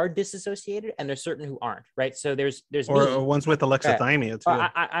who are disassociated, and there's certain who aren't, right? So there's ones with alexithymia too.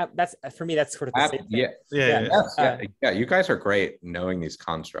 I that's, for me, that's sort of the same thing. Yeah. You guys are great knowing these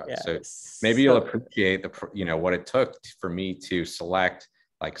constructs. So maybe you'll appreciate what it took for me to select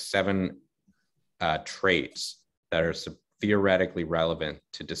like 7 traits that are theoretically relevant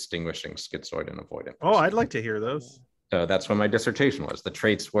to distinguishing schizoid and avoidant. Oh, I'd like to hear those. So that's what my dissertation was. The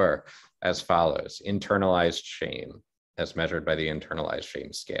traits were as follows: internalized shame, as measured by the internalized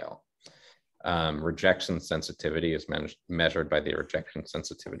shame scale. Rejection sensitivity is measured by the rejection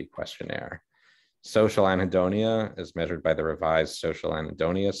sensitivity questionnaire. Social anhedonia is measured by the revised social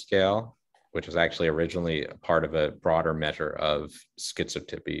anhedonia scale, which was actually originally a part of a broader measure of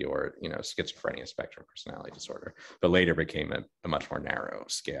schizotypy, or schizophrenia spectrum personality disorder, but later became a much more narrow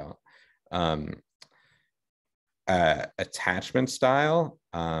scale. Attachment style,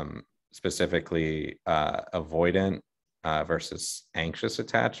 specifically avoidant versus anxious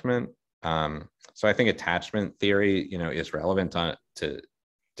attachment. So I think attachment theory, is relevant to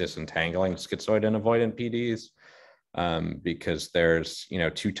disentangling schizoid and avoidant PDs, because there's,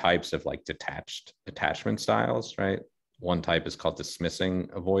 2 types of like detached attachment styles, right? One type is called dismissing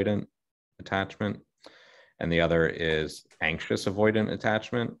avoidant attachment, and the other is anxious avoidant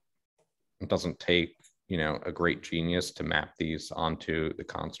attachment. It doesn't take a great genius to map these onto the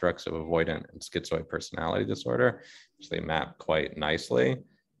constructs of avoidant and schizoid personality disorder, which they map quite nicely.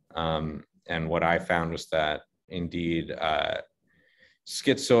 And what I found was that indeed,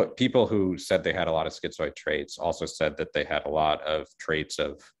 people who said they had a lot of schizoid traits also said that they had a lot of traits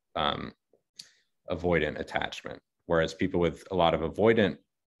of avoidant attachment, whereas people with a lot of avoidant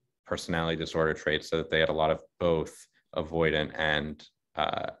personality disorder traits said that they had a lot of both avoidant and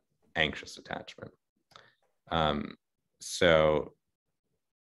anxious attachment. So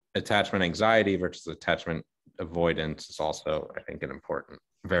attachment anxiety versus attachment avoidance is also, I think, an important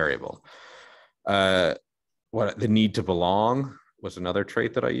variable. what the need to belong was another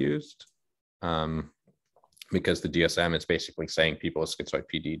trait that I used. Because the DSM is basically saying people with schizoid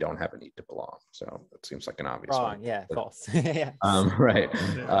PD don't have a need to belong. So it seems like an obvious Wrong. one. Yeah, false. Yeah. Right.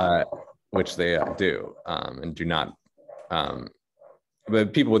 Which they do and do not.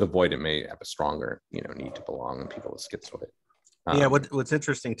 But people with avoidant may have a stronger, need to belong than people with schizoid. Yeah. What's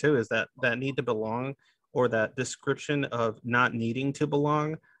interesting too is that need to belong, or that description of not needing to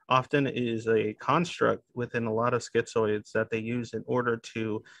belong, often is a construct within a lot of schizoids that they use in order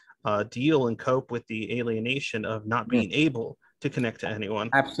to deal and cope with the alienation of not being able to connect to anyone.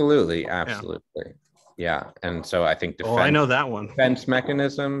 Absolutely. Yeah. And so I think I know that one. Defense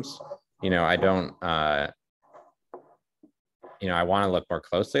mechanisms, I don't, I want to look more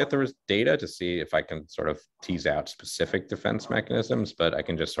closely at the data to see if I can sort of tease out specific defense mechanisms, but I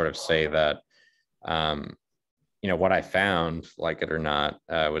can just sort of say that, what I found, like it or not,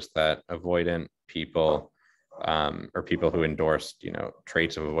 was that avoidant people, or people who endorsed,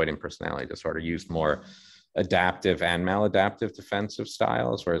 traits of avoidant personality disorder used more adaptive and maladaptive defensive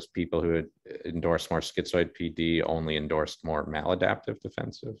styles, whereas people who had endorsed more schizoid PD only endorsed more maladaptive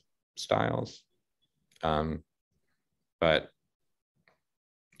defensive styles. But,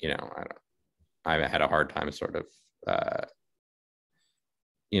 I had a hard time sort of,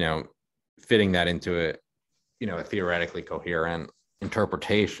 fitting that into a theoretically coherent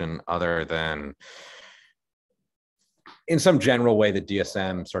interpretation, other than in some general way, the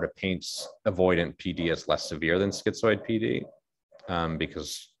DSM sort of paints avoidant PD as less severe than schizoid PD,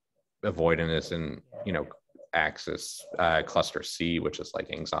 because avoidant is in, axis cluster C, which is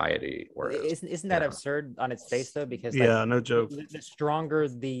like anxiety. Whereas, isn't that absurd on its face though? Because no joke. The stronger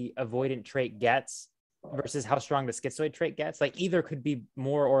the avoidant trait gets versus how strong the schizoid trait gets, like either could be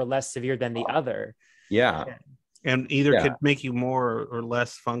more or less severe than the other. Yeah. And either could make you more or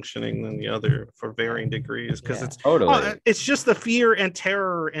less functioning than the other for varying degrees, because it's totally, it's just the fear and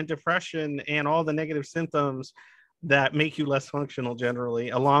terror and depression and all the negative symptoms that make you less functional generally,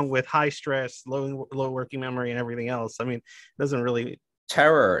 along with high stress, low working memory, and everything else. I mean, it doesn't really.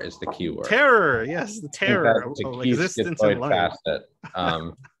 Terror is the key word. Terror, yes, the terror of existence in life. Facet.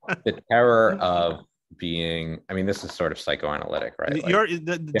 The terror of being. I mean, this is sort of psychoanalytic, right?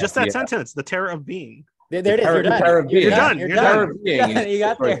 Just that sentence, the terror of being. There it is. You're done. You're done. You're done. You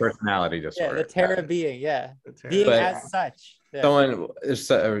got there. Personality disorder. Yeah, the terror of being. Yeah, being as such. Yeah. There's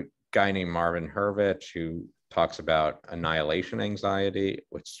a guy named Marvin Hurwitz who talks about annihilation anxiety,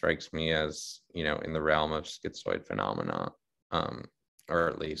 which strikes me as, in the realm of schizoid phenomena, or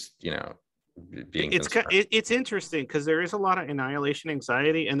at least, being. It's interesting because there is a lot of annihilation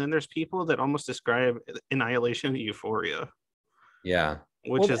anxiety, and then there's people that almost describe annihilation euphoria. Yeah.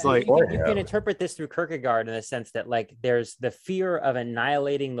 Which is like, you can interpret this through Kierkegaard in the sense that like there's the fear of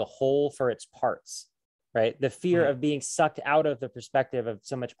annihilating the whole for its parts, right? The fear of being sucked out of the perspective of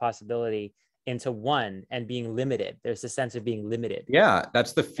so much possibility into one and being limited. There's a sense of being limited. Yeah,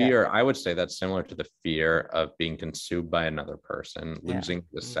 that's the fear. I would say that's similar to the fear of being consumed by another person, losing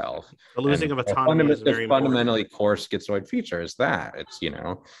the self. The losing of autonomy is very fundamentally core schizoid feature is that it's,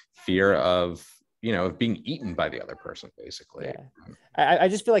 fear of, being eaten by the other person, basically. Yeah. I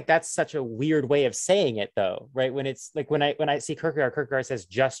just feel like that's such a weird way of saying it though, right? When it's like, when I see Kierkegaard says,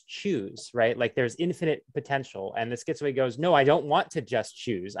 just choose, right? Like there's infinite potential. And the schizoid goes, no, I don't want to just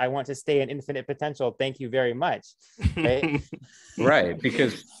choose. I want to stay in infinite potential. Thank you very much. Right. Right.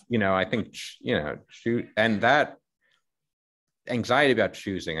 Because, I think, and that anxiety about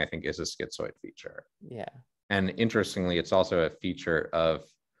choosing, I think, is a schizoid feature. Yeah. And interestingly, it's also a feature of,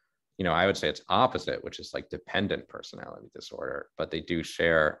 I would say it's opposite, which is like dependent personality disorder, but they do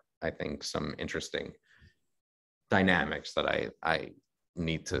share, I think, some interesting dynamics that I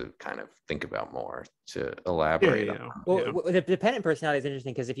need to kind of think about more to elaborate on. Well, the dependent personality is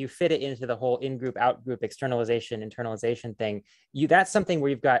interesting because if you fit it into the whole in-group, out-group, internalization thing, that's something where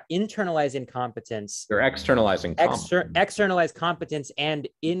you've got internalized incompetence. You're externalizing externalized competence and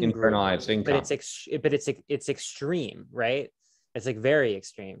internalized incompetence. But it's extreme, right? It's like very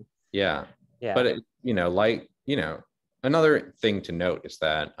extreme. Yeah. But another thing to note is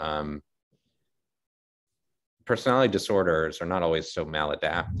that personality disorders are not always so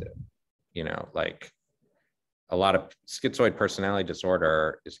maladaptive. Like a lot of schizoid personality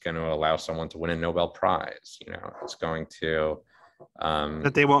disorder is going to allow someone to win a Nobel Prize. It's going to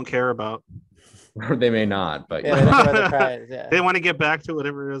that they won't care about. Or they may not, but they want to get back to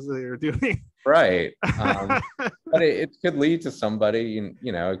whatever it is they're doing. Right. But it could lead to somebody,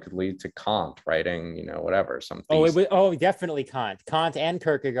 it could lead to Kant writing, whatever, something. Definitely Kant and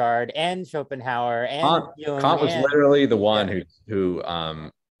Kierkegaard and Schopenhauer and Kant was literally the one who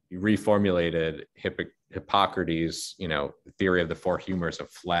reformulated Hippocrates, theory of the four humors of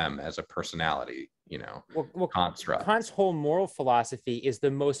phlegm as a personality, construct. Kant's whole moral philosophy is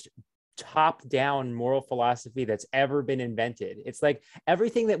the most top-down moral philosophy that's ever been invented. It's like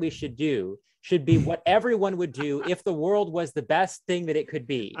everything that we should do should be what everyone would do if the world was the best thing that it could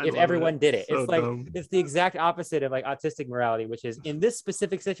be, if everyone did it. So it's like dumb. it's the exact opposite of like autistic morality, which is in this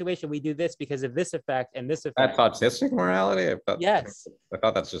specific situation we do this because of this effect and this effect. That's autistic morality? Yes. I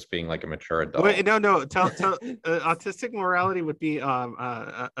thought that's just being like a mature adult. Wait, no. Autistic morality would be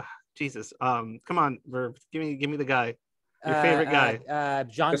Jesus. Come on, Verb. Give me the guy. Your favorite guy.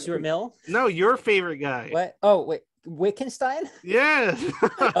 John Stuart Mill. No, your favorite guy. What? Oh, wait. Wittgenstein? Yeah.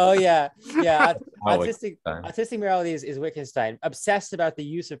 Oh yeah. Autistic morality is Wittgenstein, obsessed about the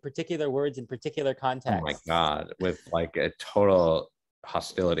use of particular words in particular contexts. Oh my God, with like a total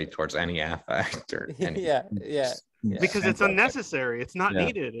hostility towards any affect or any Because it's unnecessary. It's not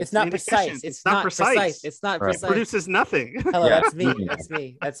needed. It's not precise. It's not precise. It's not precise. It produces nothing. Hello, that's me.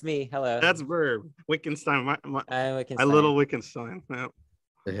 That's me. Hello. That's Verb. Wittgenstein. Wittgenstein. My little Wittgenstein.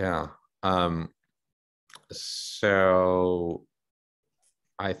 Yeah. So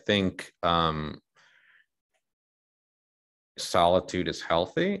I think solitude is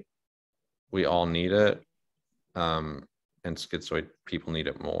healthy. We all need it. And schizoid people need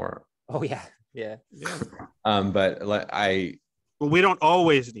it more. Oh yeah. But we don't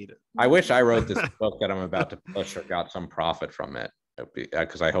always need it. I wish I wrote this book that I'm about to push or got some profit from it,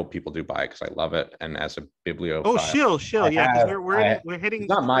 because I hope people do buy it because I love it. And as a bibliophile, shill, yeah. We're hitting. It's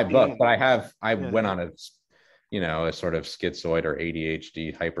not my book, but I went on a sort of schizoid or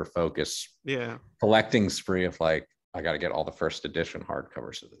ADHD hyper focus collecting spree of like, I got to get all the first edition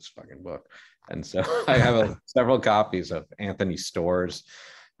hardcovers of this fucking book. And so I have several copies of Anthony Storr's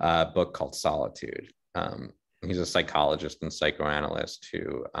book called Solitude. He's a psychologist and psychoanalyst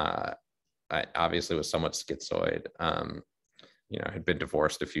who obviously was somewhat schizoid, had been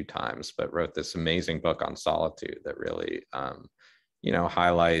divorced a few times, but wrote this amazing book on solitude that really,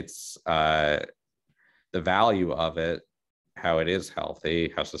 highlights the value of it, how it is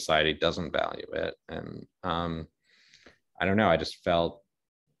healthy, how society doesn't value it. And I don't know, I just felt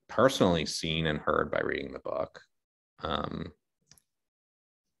personally seen and heard by reading the book.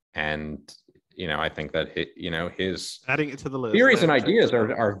 And I think that his adding it to the list, theories and ideas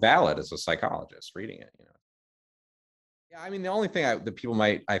are valid as a psychologist reading it. Yeah, I mean, the only thing that people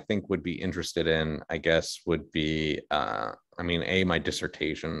might, I think, would be interested in, I guess, would be, my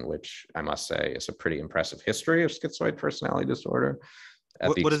dissertation, which I must say is a pretty impressive history of schizoid personality disorder.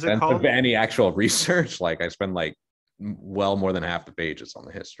 What is it called? Of any actual research, like I spend like well more than half the pages on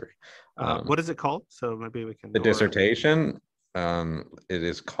the history. What is it called? So maybe we can. The dissertation. It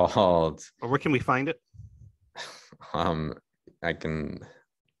is called. Or where can we find it? I can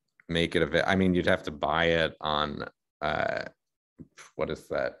make it available. I mean, you'd have to buy it on. What is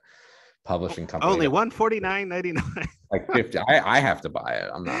that publishing company? Only $149.99. Like 50. I have to buy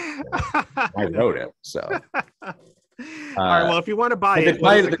it. I'm not. I wrote it, so. All right. Well, if you want to buy it,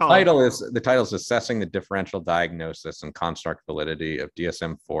 the title is Assessing the Differential Diagnosis and Construct Validity of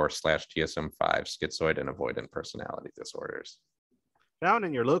DSM-4/DSM-5 Schizoid and Avoidant Personality Disorders. Found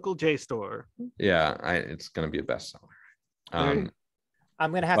in your local J store. Yeah, it's going to be a bestseller. I'm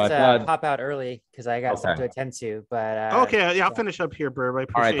going to have to hop out early because I got stuff to attend to. But I'll finish up here, Birb. I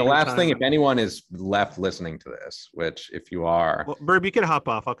appreciate all right, the last thing, if anyone is left listening to this, which if you are, Birb, you can hop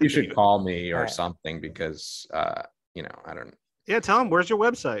off. You should call me or something because I don't. Yeah, tell them, where's your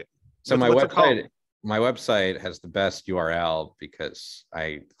website? So my website has the best URL because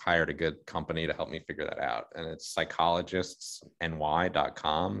I hired a good company to help me figure that out, and it's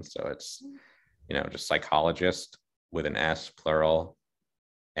psychologistsny.com. So it's just psychologist with an S plural,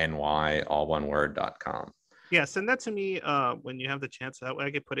 NY all one word.com. Yeah, send that to me when you have the chance. That way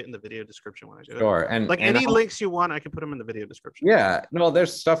I could put it in the video description when I do it. Sure. And any links you want, I can put them in the video description. Yeah. No,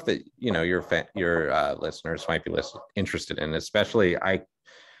 there's stuff that your listeners might be interested in. Especially, I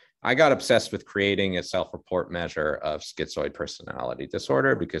got obsessed with creating a self-report measure of schizoid personality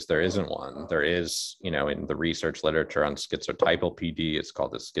disorder because there isn't one. There is, in the research literature on schizotypal PD, it's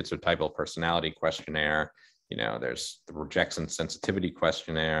called the Schizotypal Personality Questionnaire. There's the rejection sensitivity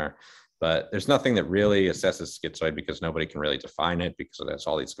questionnaire, but there's nothing that really assesses schizoid because nobody can really define it because it has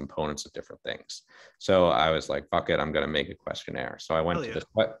all these components of different things. So I was like, fuck it, I'm going to make a questionnaire. So I went to this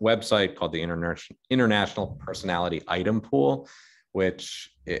website called the International Personality Item Pool, which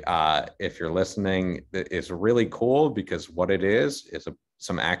if you're listening, is really cool because what it is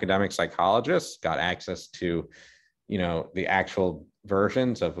some academic psychologists got access to, the actual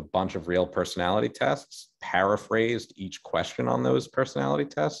versions of a bunch of real personality tests, paraphrased each question on those personality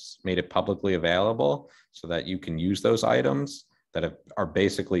tests, made it publicly available so that you can use those items that are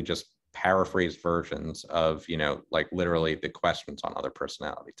basically just paraphrased versions of, you know, like literally the questions on other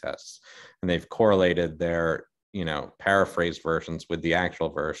personality tests. And they've correlated their, you know, paraphrased versions with the actual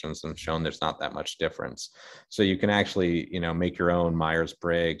versions and shown there's not that much difference. So you can actually, you know, make your own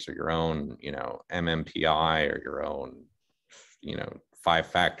Myers-Briggs or your own, you know, MMPI or your own, you know,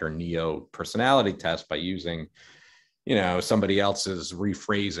 5-factor neo personality test by using, you know, somebody else's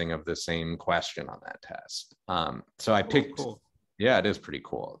rephrasing of the same question on that test. So I picked, cool. Yeah, it is pretty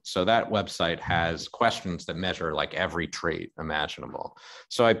cool. So that website has questions that measure like every trait imaginable.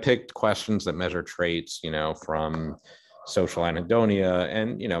 So I picked questions that measure traits, you know, from social anhedonia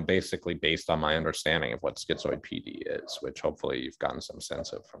and, you know, basically based on my understanding of what schizoid PD is, which hopefully you've gotten some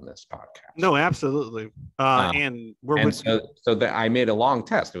sense of from this podcast. No, absolutely. And so that I made a long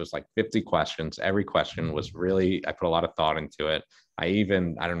test. It was like 50 questions. Every question was really, I put a lot of thought into it. I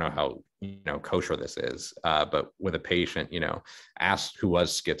don't know how, you know, kosher this is, but with a patient, you know, asked who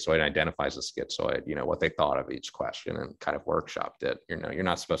was schizoid, identifies as schizoid, you know, what they thought of each question and kind of workshopped it. You know, you're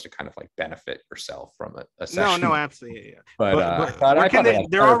not supposed to kind of like benefit yourself from a session. No, absolutely. Yeah.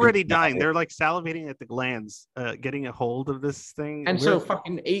 But they're already dying. They're like salivating at the glands, getting a hold of this thing. And so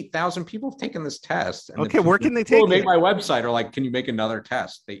fucking 8,000 people have taken this test. And okay, where can they take it? Make my website, or like, can you make another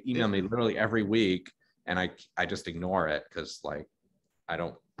test? They email me literally every week, and I just ignore it because like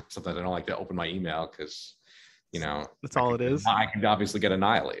sometimes I don't like to open my email because, you know, that's all it is. I can obviously get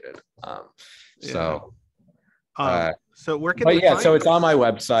annihilated. So where can they find so it's on my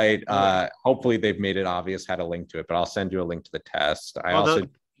website. Hopefully they've made it obvious how to link to it, but I'll send you a link to the test.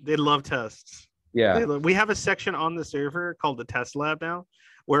 They love tests. Yeah. We have a section on the server called the test lab now,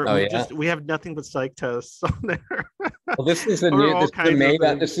 where we have nothing but psych tests on there. Well, this is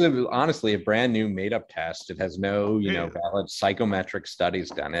this is honestly a brand new made up test. It has no, you know, valid psychometric studies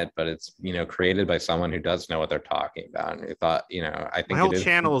done it, but it's, you know, created by someone who does know what they're talking about. And I thought, you know, I think my whole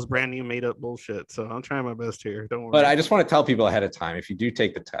channel is brand new made up bullshit. So I'm trying my best here. Don't worry. But I just want to tell people ahead of time, if you do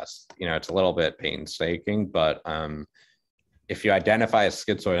take the test, you know, it's a little bit painstaking, but if you identify as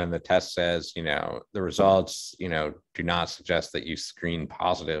schizoid and the test says, you know, the results, you know, do not suggest that you screen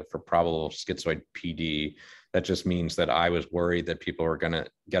positive for probable schizoid PD, that just means that I was worried that people were going to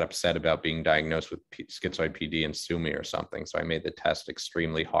get upset about being diagnosed with schizoid PD and sue me or something. So I made the test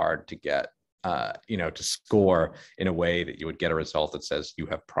extremely hard to get, you know, to score in a way that you would get a result that says you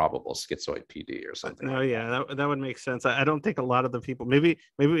have probable schizoid PD or something. No, that would make sense. I don't think a lot of the people, maybe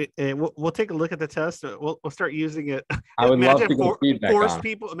we'll take a look at the test. We'll start using it. I would love to get feedback on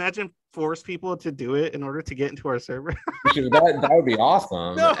it. Force people to do it in order to get into our server. that would be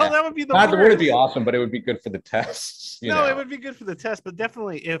awesome. No, that would be would be awesome, but it would be good for the tests. It would be good for the test, but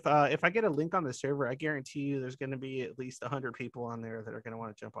definitely if I get a link on the server, I guarantee you there's going to be at least 100 people on there that are going to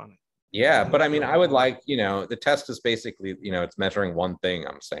want to jump on it. Yeah, but I mean, I would like, you know, the test is basically, you know, it's measuring one thing.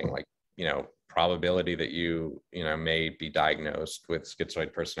 I'm saying, like, you know, probability that you know, may be diagnosed with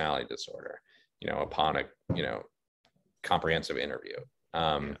schizoid personality disorder, you know, upon a, you know, comprehensive interview.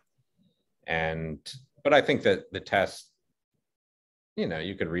 But I think that the test, you know,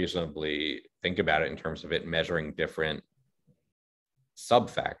 you could reasonably think about it in terms of it measuring different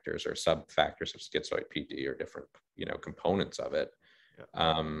subfactors of schizoid PD or different, you know, components of it.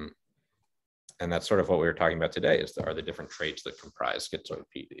 And that's sort of what we were talking about today, are the different traits that comprise schizoid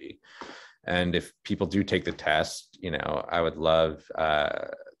PD. And if people do take the test, you know, I would love to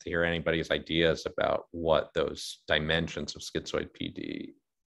hear anybody's ideas about what those dimensions of schizoid PD,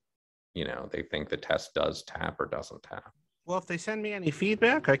 you know, they think the test does tap or doesn't tap. Well, if they send me any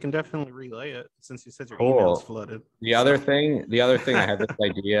feedback, I can definitely relay it, since you said your email's flooded. The other thing, I had this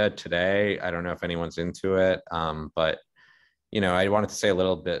idea today. I don't know if anyone's into it, but, you know, I wanted to say a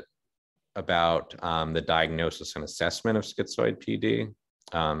little bit about the diagnosis and assessment of schizoid PD,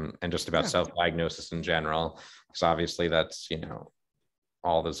 and just about self-diagnosis in general, because obviously that's, you know,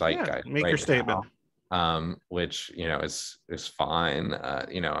 all the zeitgeist. Make your statement. Which, you know, is fine.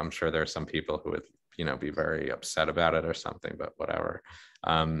 You know, I'm sure there are some people who would, you know, be very upset about it or something, but whatever.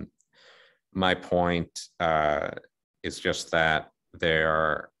 My point is just that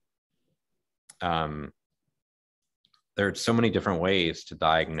there are so many different ways to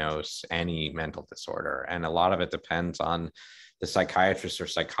diagnose any mental disorder, and a lot of it depends on the psychiatrist or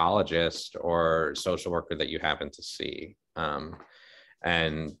psychologist or social worker that you happen to see,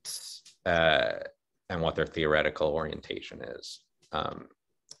 and what their theoretical orientation is.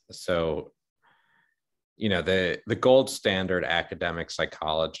 So, you know, the gold standard academic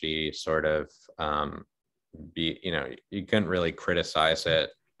psychology sort of be, you couldn't really criticize it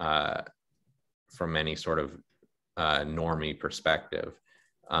from any sort of normie perspective.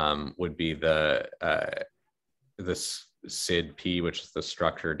 Would be the SIDP, which is the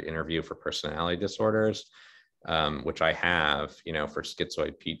structured interview for personality disorders, which I have, for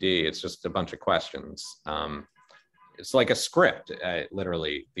schizoid PD. It's just a bunch of questions. It's like a script.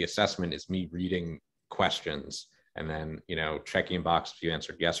 Literally, the assessment is me reading questions and then, checking a box if you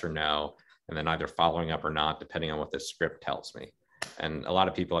answered yes or no, and then either following up or not, depending on what the script tells me. And a lot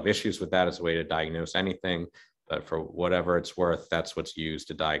of people have issues with that as a way to diagnose anything, but for whatever it's worth, that's what's used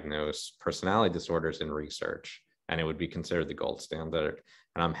to diagnose personality disorders in research. And it would be considered the gold standard.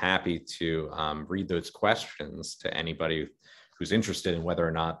 And I'm happy to read those questions to anybody who's interested in whether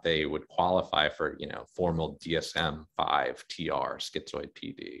or not they would qualify for, formal DSM-5 TR schizoid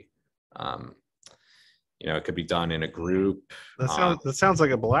PD. It could be done in a group. That sounds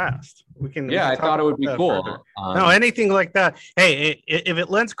like a blast. I thought it would be cool. No, anything like that. Hey, if it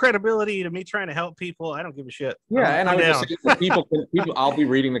lends credibility to me trying to help people, I don't give a shit. Yeah, and I would just say that people, I'll be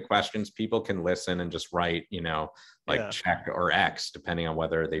reading the questions. People can listen and just write, check or X, depending on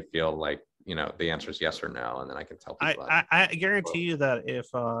whether they feel like, the answer is yes or no, and then I can tell people. I guarantee you that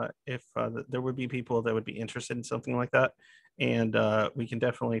if there would be people that would be interested in something like that, and we can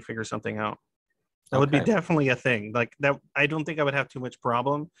definitely figure something out. That would be definitely a thing. Like that, I don't think I would have too much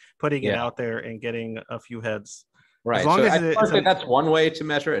problem putting it out there and getting a few heads. Right. As long as that's one way to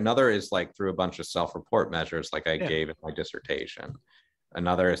measure. Another is like through a bunch of self-report measures, like I gave in my dissertation.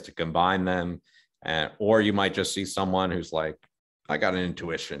 Another is to combine them, or you might just see someone who's like, "I got an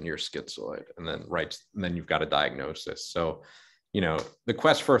intuition, you're schizoid," and then you've got a diagnosis. So, the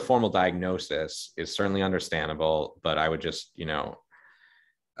quest for a formal diagnosis is certainly understandable, but I would just,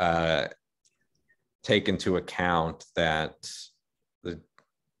 take into account that the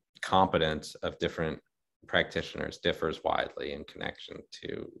competence of different practitioners differs widely in connection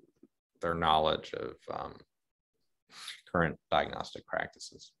to their knowledge of current diagnostic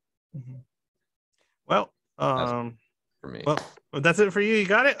practices. Mm-hmm. Well, for me. Well, that's it for you. You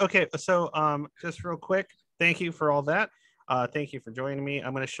got it? Okay. So just real quick, thank you for all that. Thank you for joining me.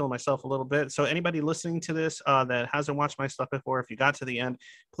 I'm going to show myself a little bit. So anybody listening to this that hasn't watched my stuff before, if you got to the end,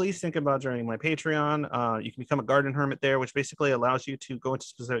 please think about joining my Patreon. You can become a garden hermit there, which basically allows you to go into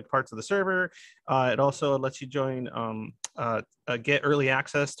specific parts of the server. It also lets you join, get early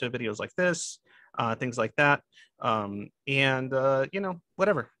access to videos like this, things like that.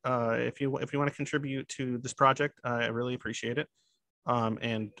 Whatever. If you want to contribute to this project, I really appreciate it.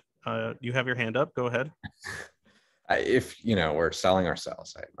 You have your hand up. Go ahead. If we're selling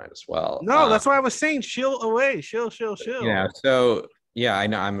ourselves, I might as well. No, that's why I was saying shill away, shill. Yeah. So yeah, I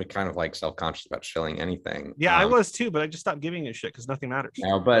know I'm kind of like self-conscious about shilling anything. Yeah, I was too, but I just stopped giving a shit because nothing matters.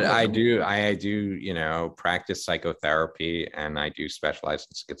 No, but I do, practice psychotherapy, and I do specialize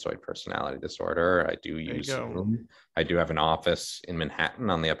in schizoid personality disorder. I do use Zoom. I do have an office in Manhattan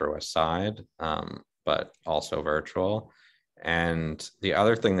on the Upper West Side, but also virtual. And the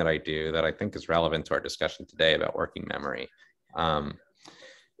other thing that I do that I think is relevant to our discussion today about working memory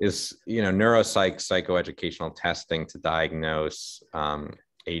is, neuropsych psychoeducational testing to diagnose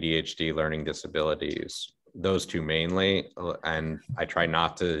ADHD, learning disabilities, those two mainly. And I try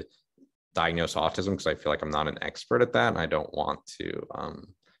not to diagnose autism because I feel like I'm not an expert at that. And I don't want to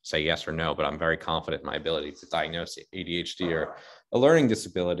say yes or no, but I'm very confident in my ability to diagnose ADHD or a learning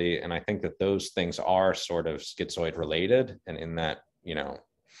disability. And I think that those things are sort of schizoid related. And in that,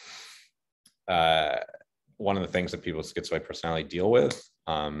 one of the things that people with schizoid personality deal with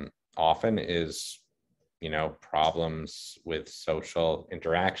often is, problems with social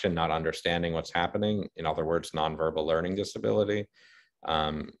interaction, not understanding what's happening. In other words, nonverbal learning disability,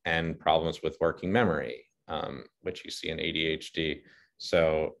 and problems with working memory, which you see in ADHD.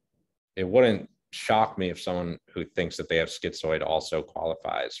 So it wouldn't shock me if someone who thinks that they have schizoid also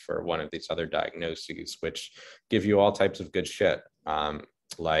qualifies for one of these other diagnoses, which give you all types of good shit,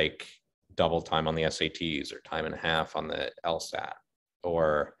 like double time on the SATs or time and a half on the LSAT,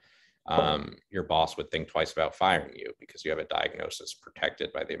 or your boss would think twice about firing you because you have a diagnosis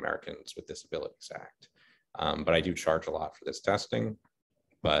protected by the Americans with Disabilities Act. But I do charge a lot for this testing,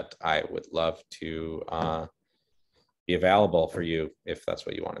 but I would love to be available for you if that's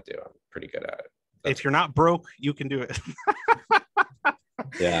what you want to do. I'm pretty good at it. If you're not broke, you can do it.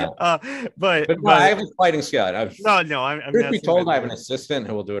 Yeah. But I have a fighting skill. I'm truth be told, I have an assistant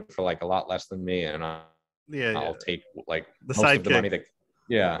who will do it for like a lot less than me, and I'll take like the most of the money that.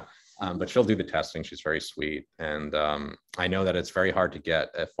 But she'll do the testing. She's very sweet, and I know that it's very hard to get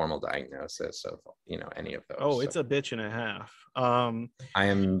a formal diagnosis of any of those. Oh, it's a bitch and a half. I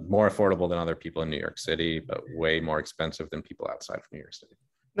am more affordable than other people in New York City, but way more expensive than people outside of New York City.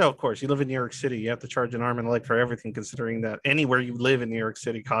 No, of course. You live in New York City. You have to charge an arm and a leg for everything, considering that anywhere you live in New York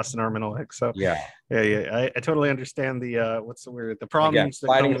City costs an arm and a leg. So yeah. I totally understand the what's the word? The problems Again, that come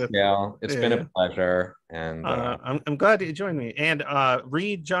sliding with scale. It's been a pleasure. And I'm glad that you joined me. And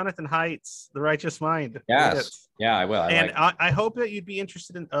read Jonathan Haidt's The Righteous Mind. Yes. Yeah, I will. I hope that you'd be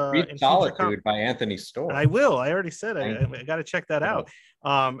interested in read Solitude by Anthony Storr. I will. I already said I got to check that out.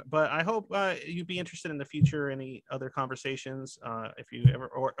 But I hope you'd be interested in the future, any other conversations, if you ever,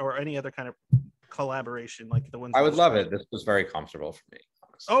 or any other kind of collaboration like the ones. I would love it. This was very comfortable for me.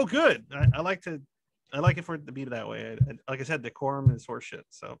 Honestly. Oh, good. I like it for it to be that way. Like I said, decorum is horseshit.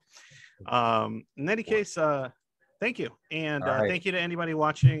 So, in any case, thank you. And thank you to anybody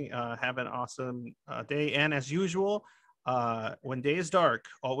watching. Have an awesome day. And as usual, when day is dark,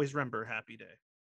 always remember, happy day.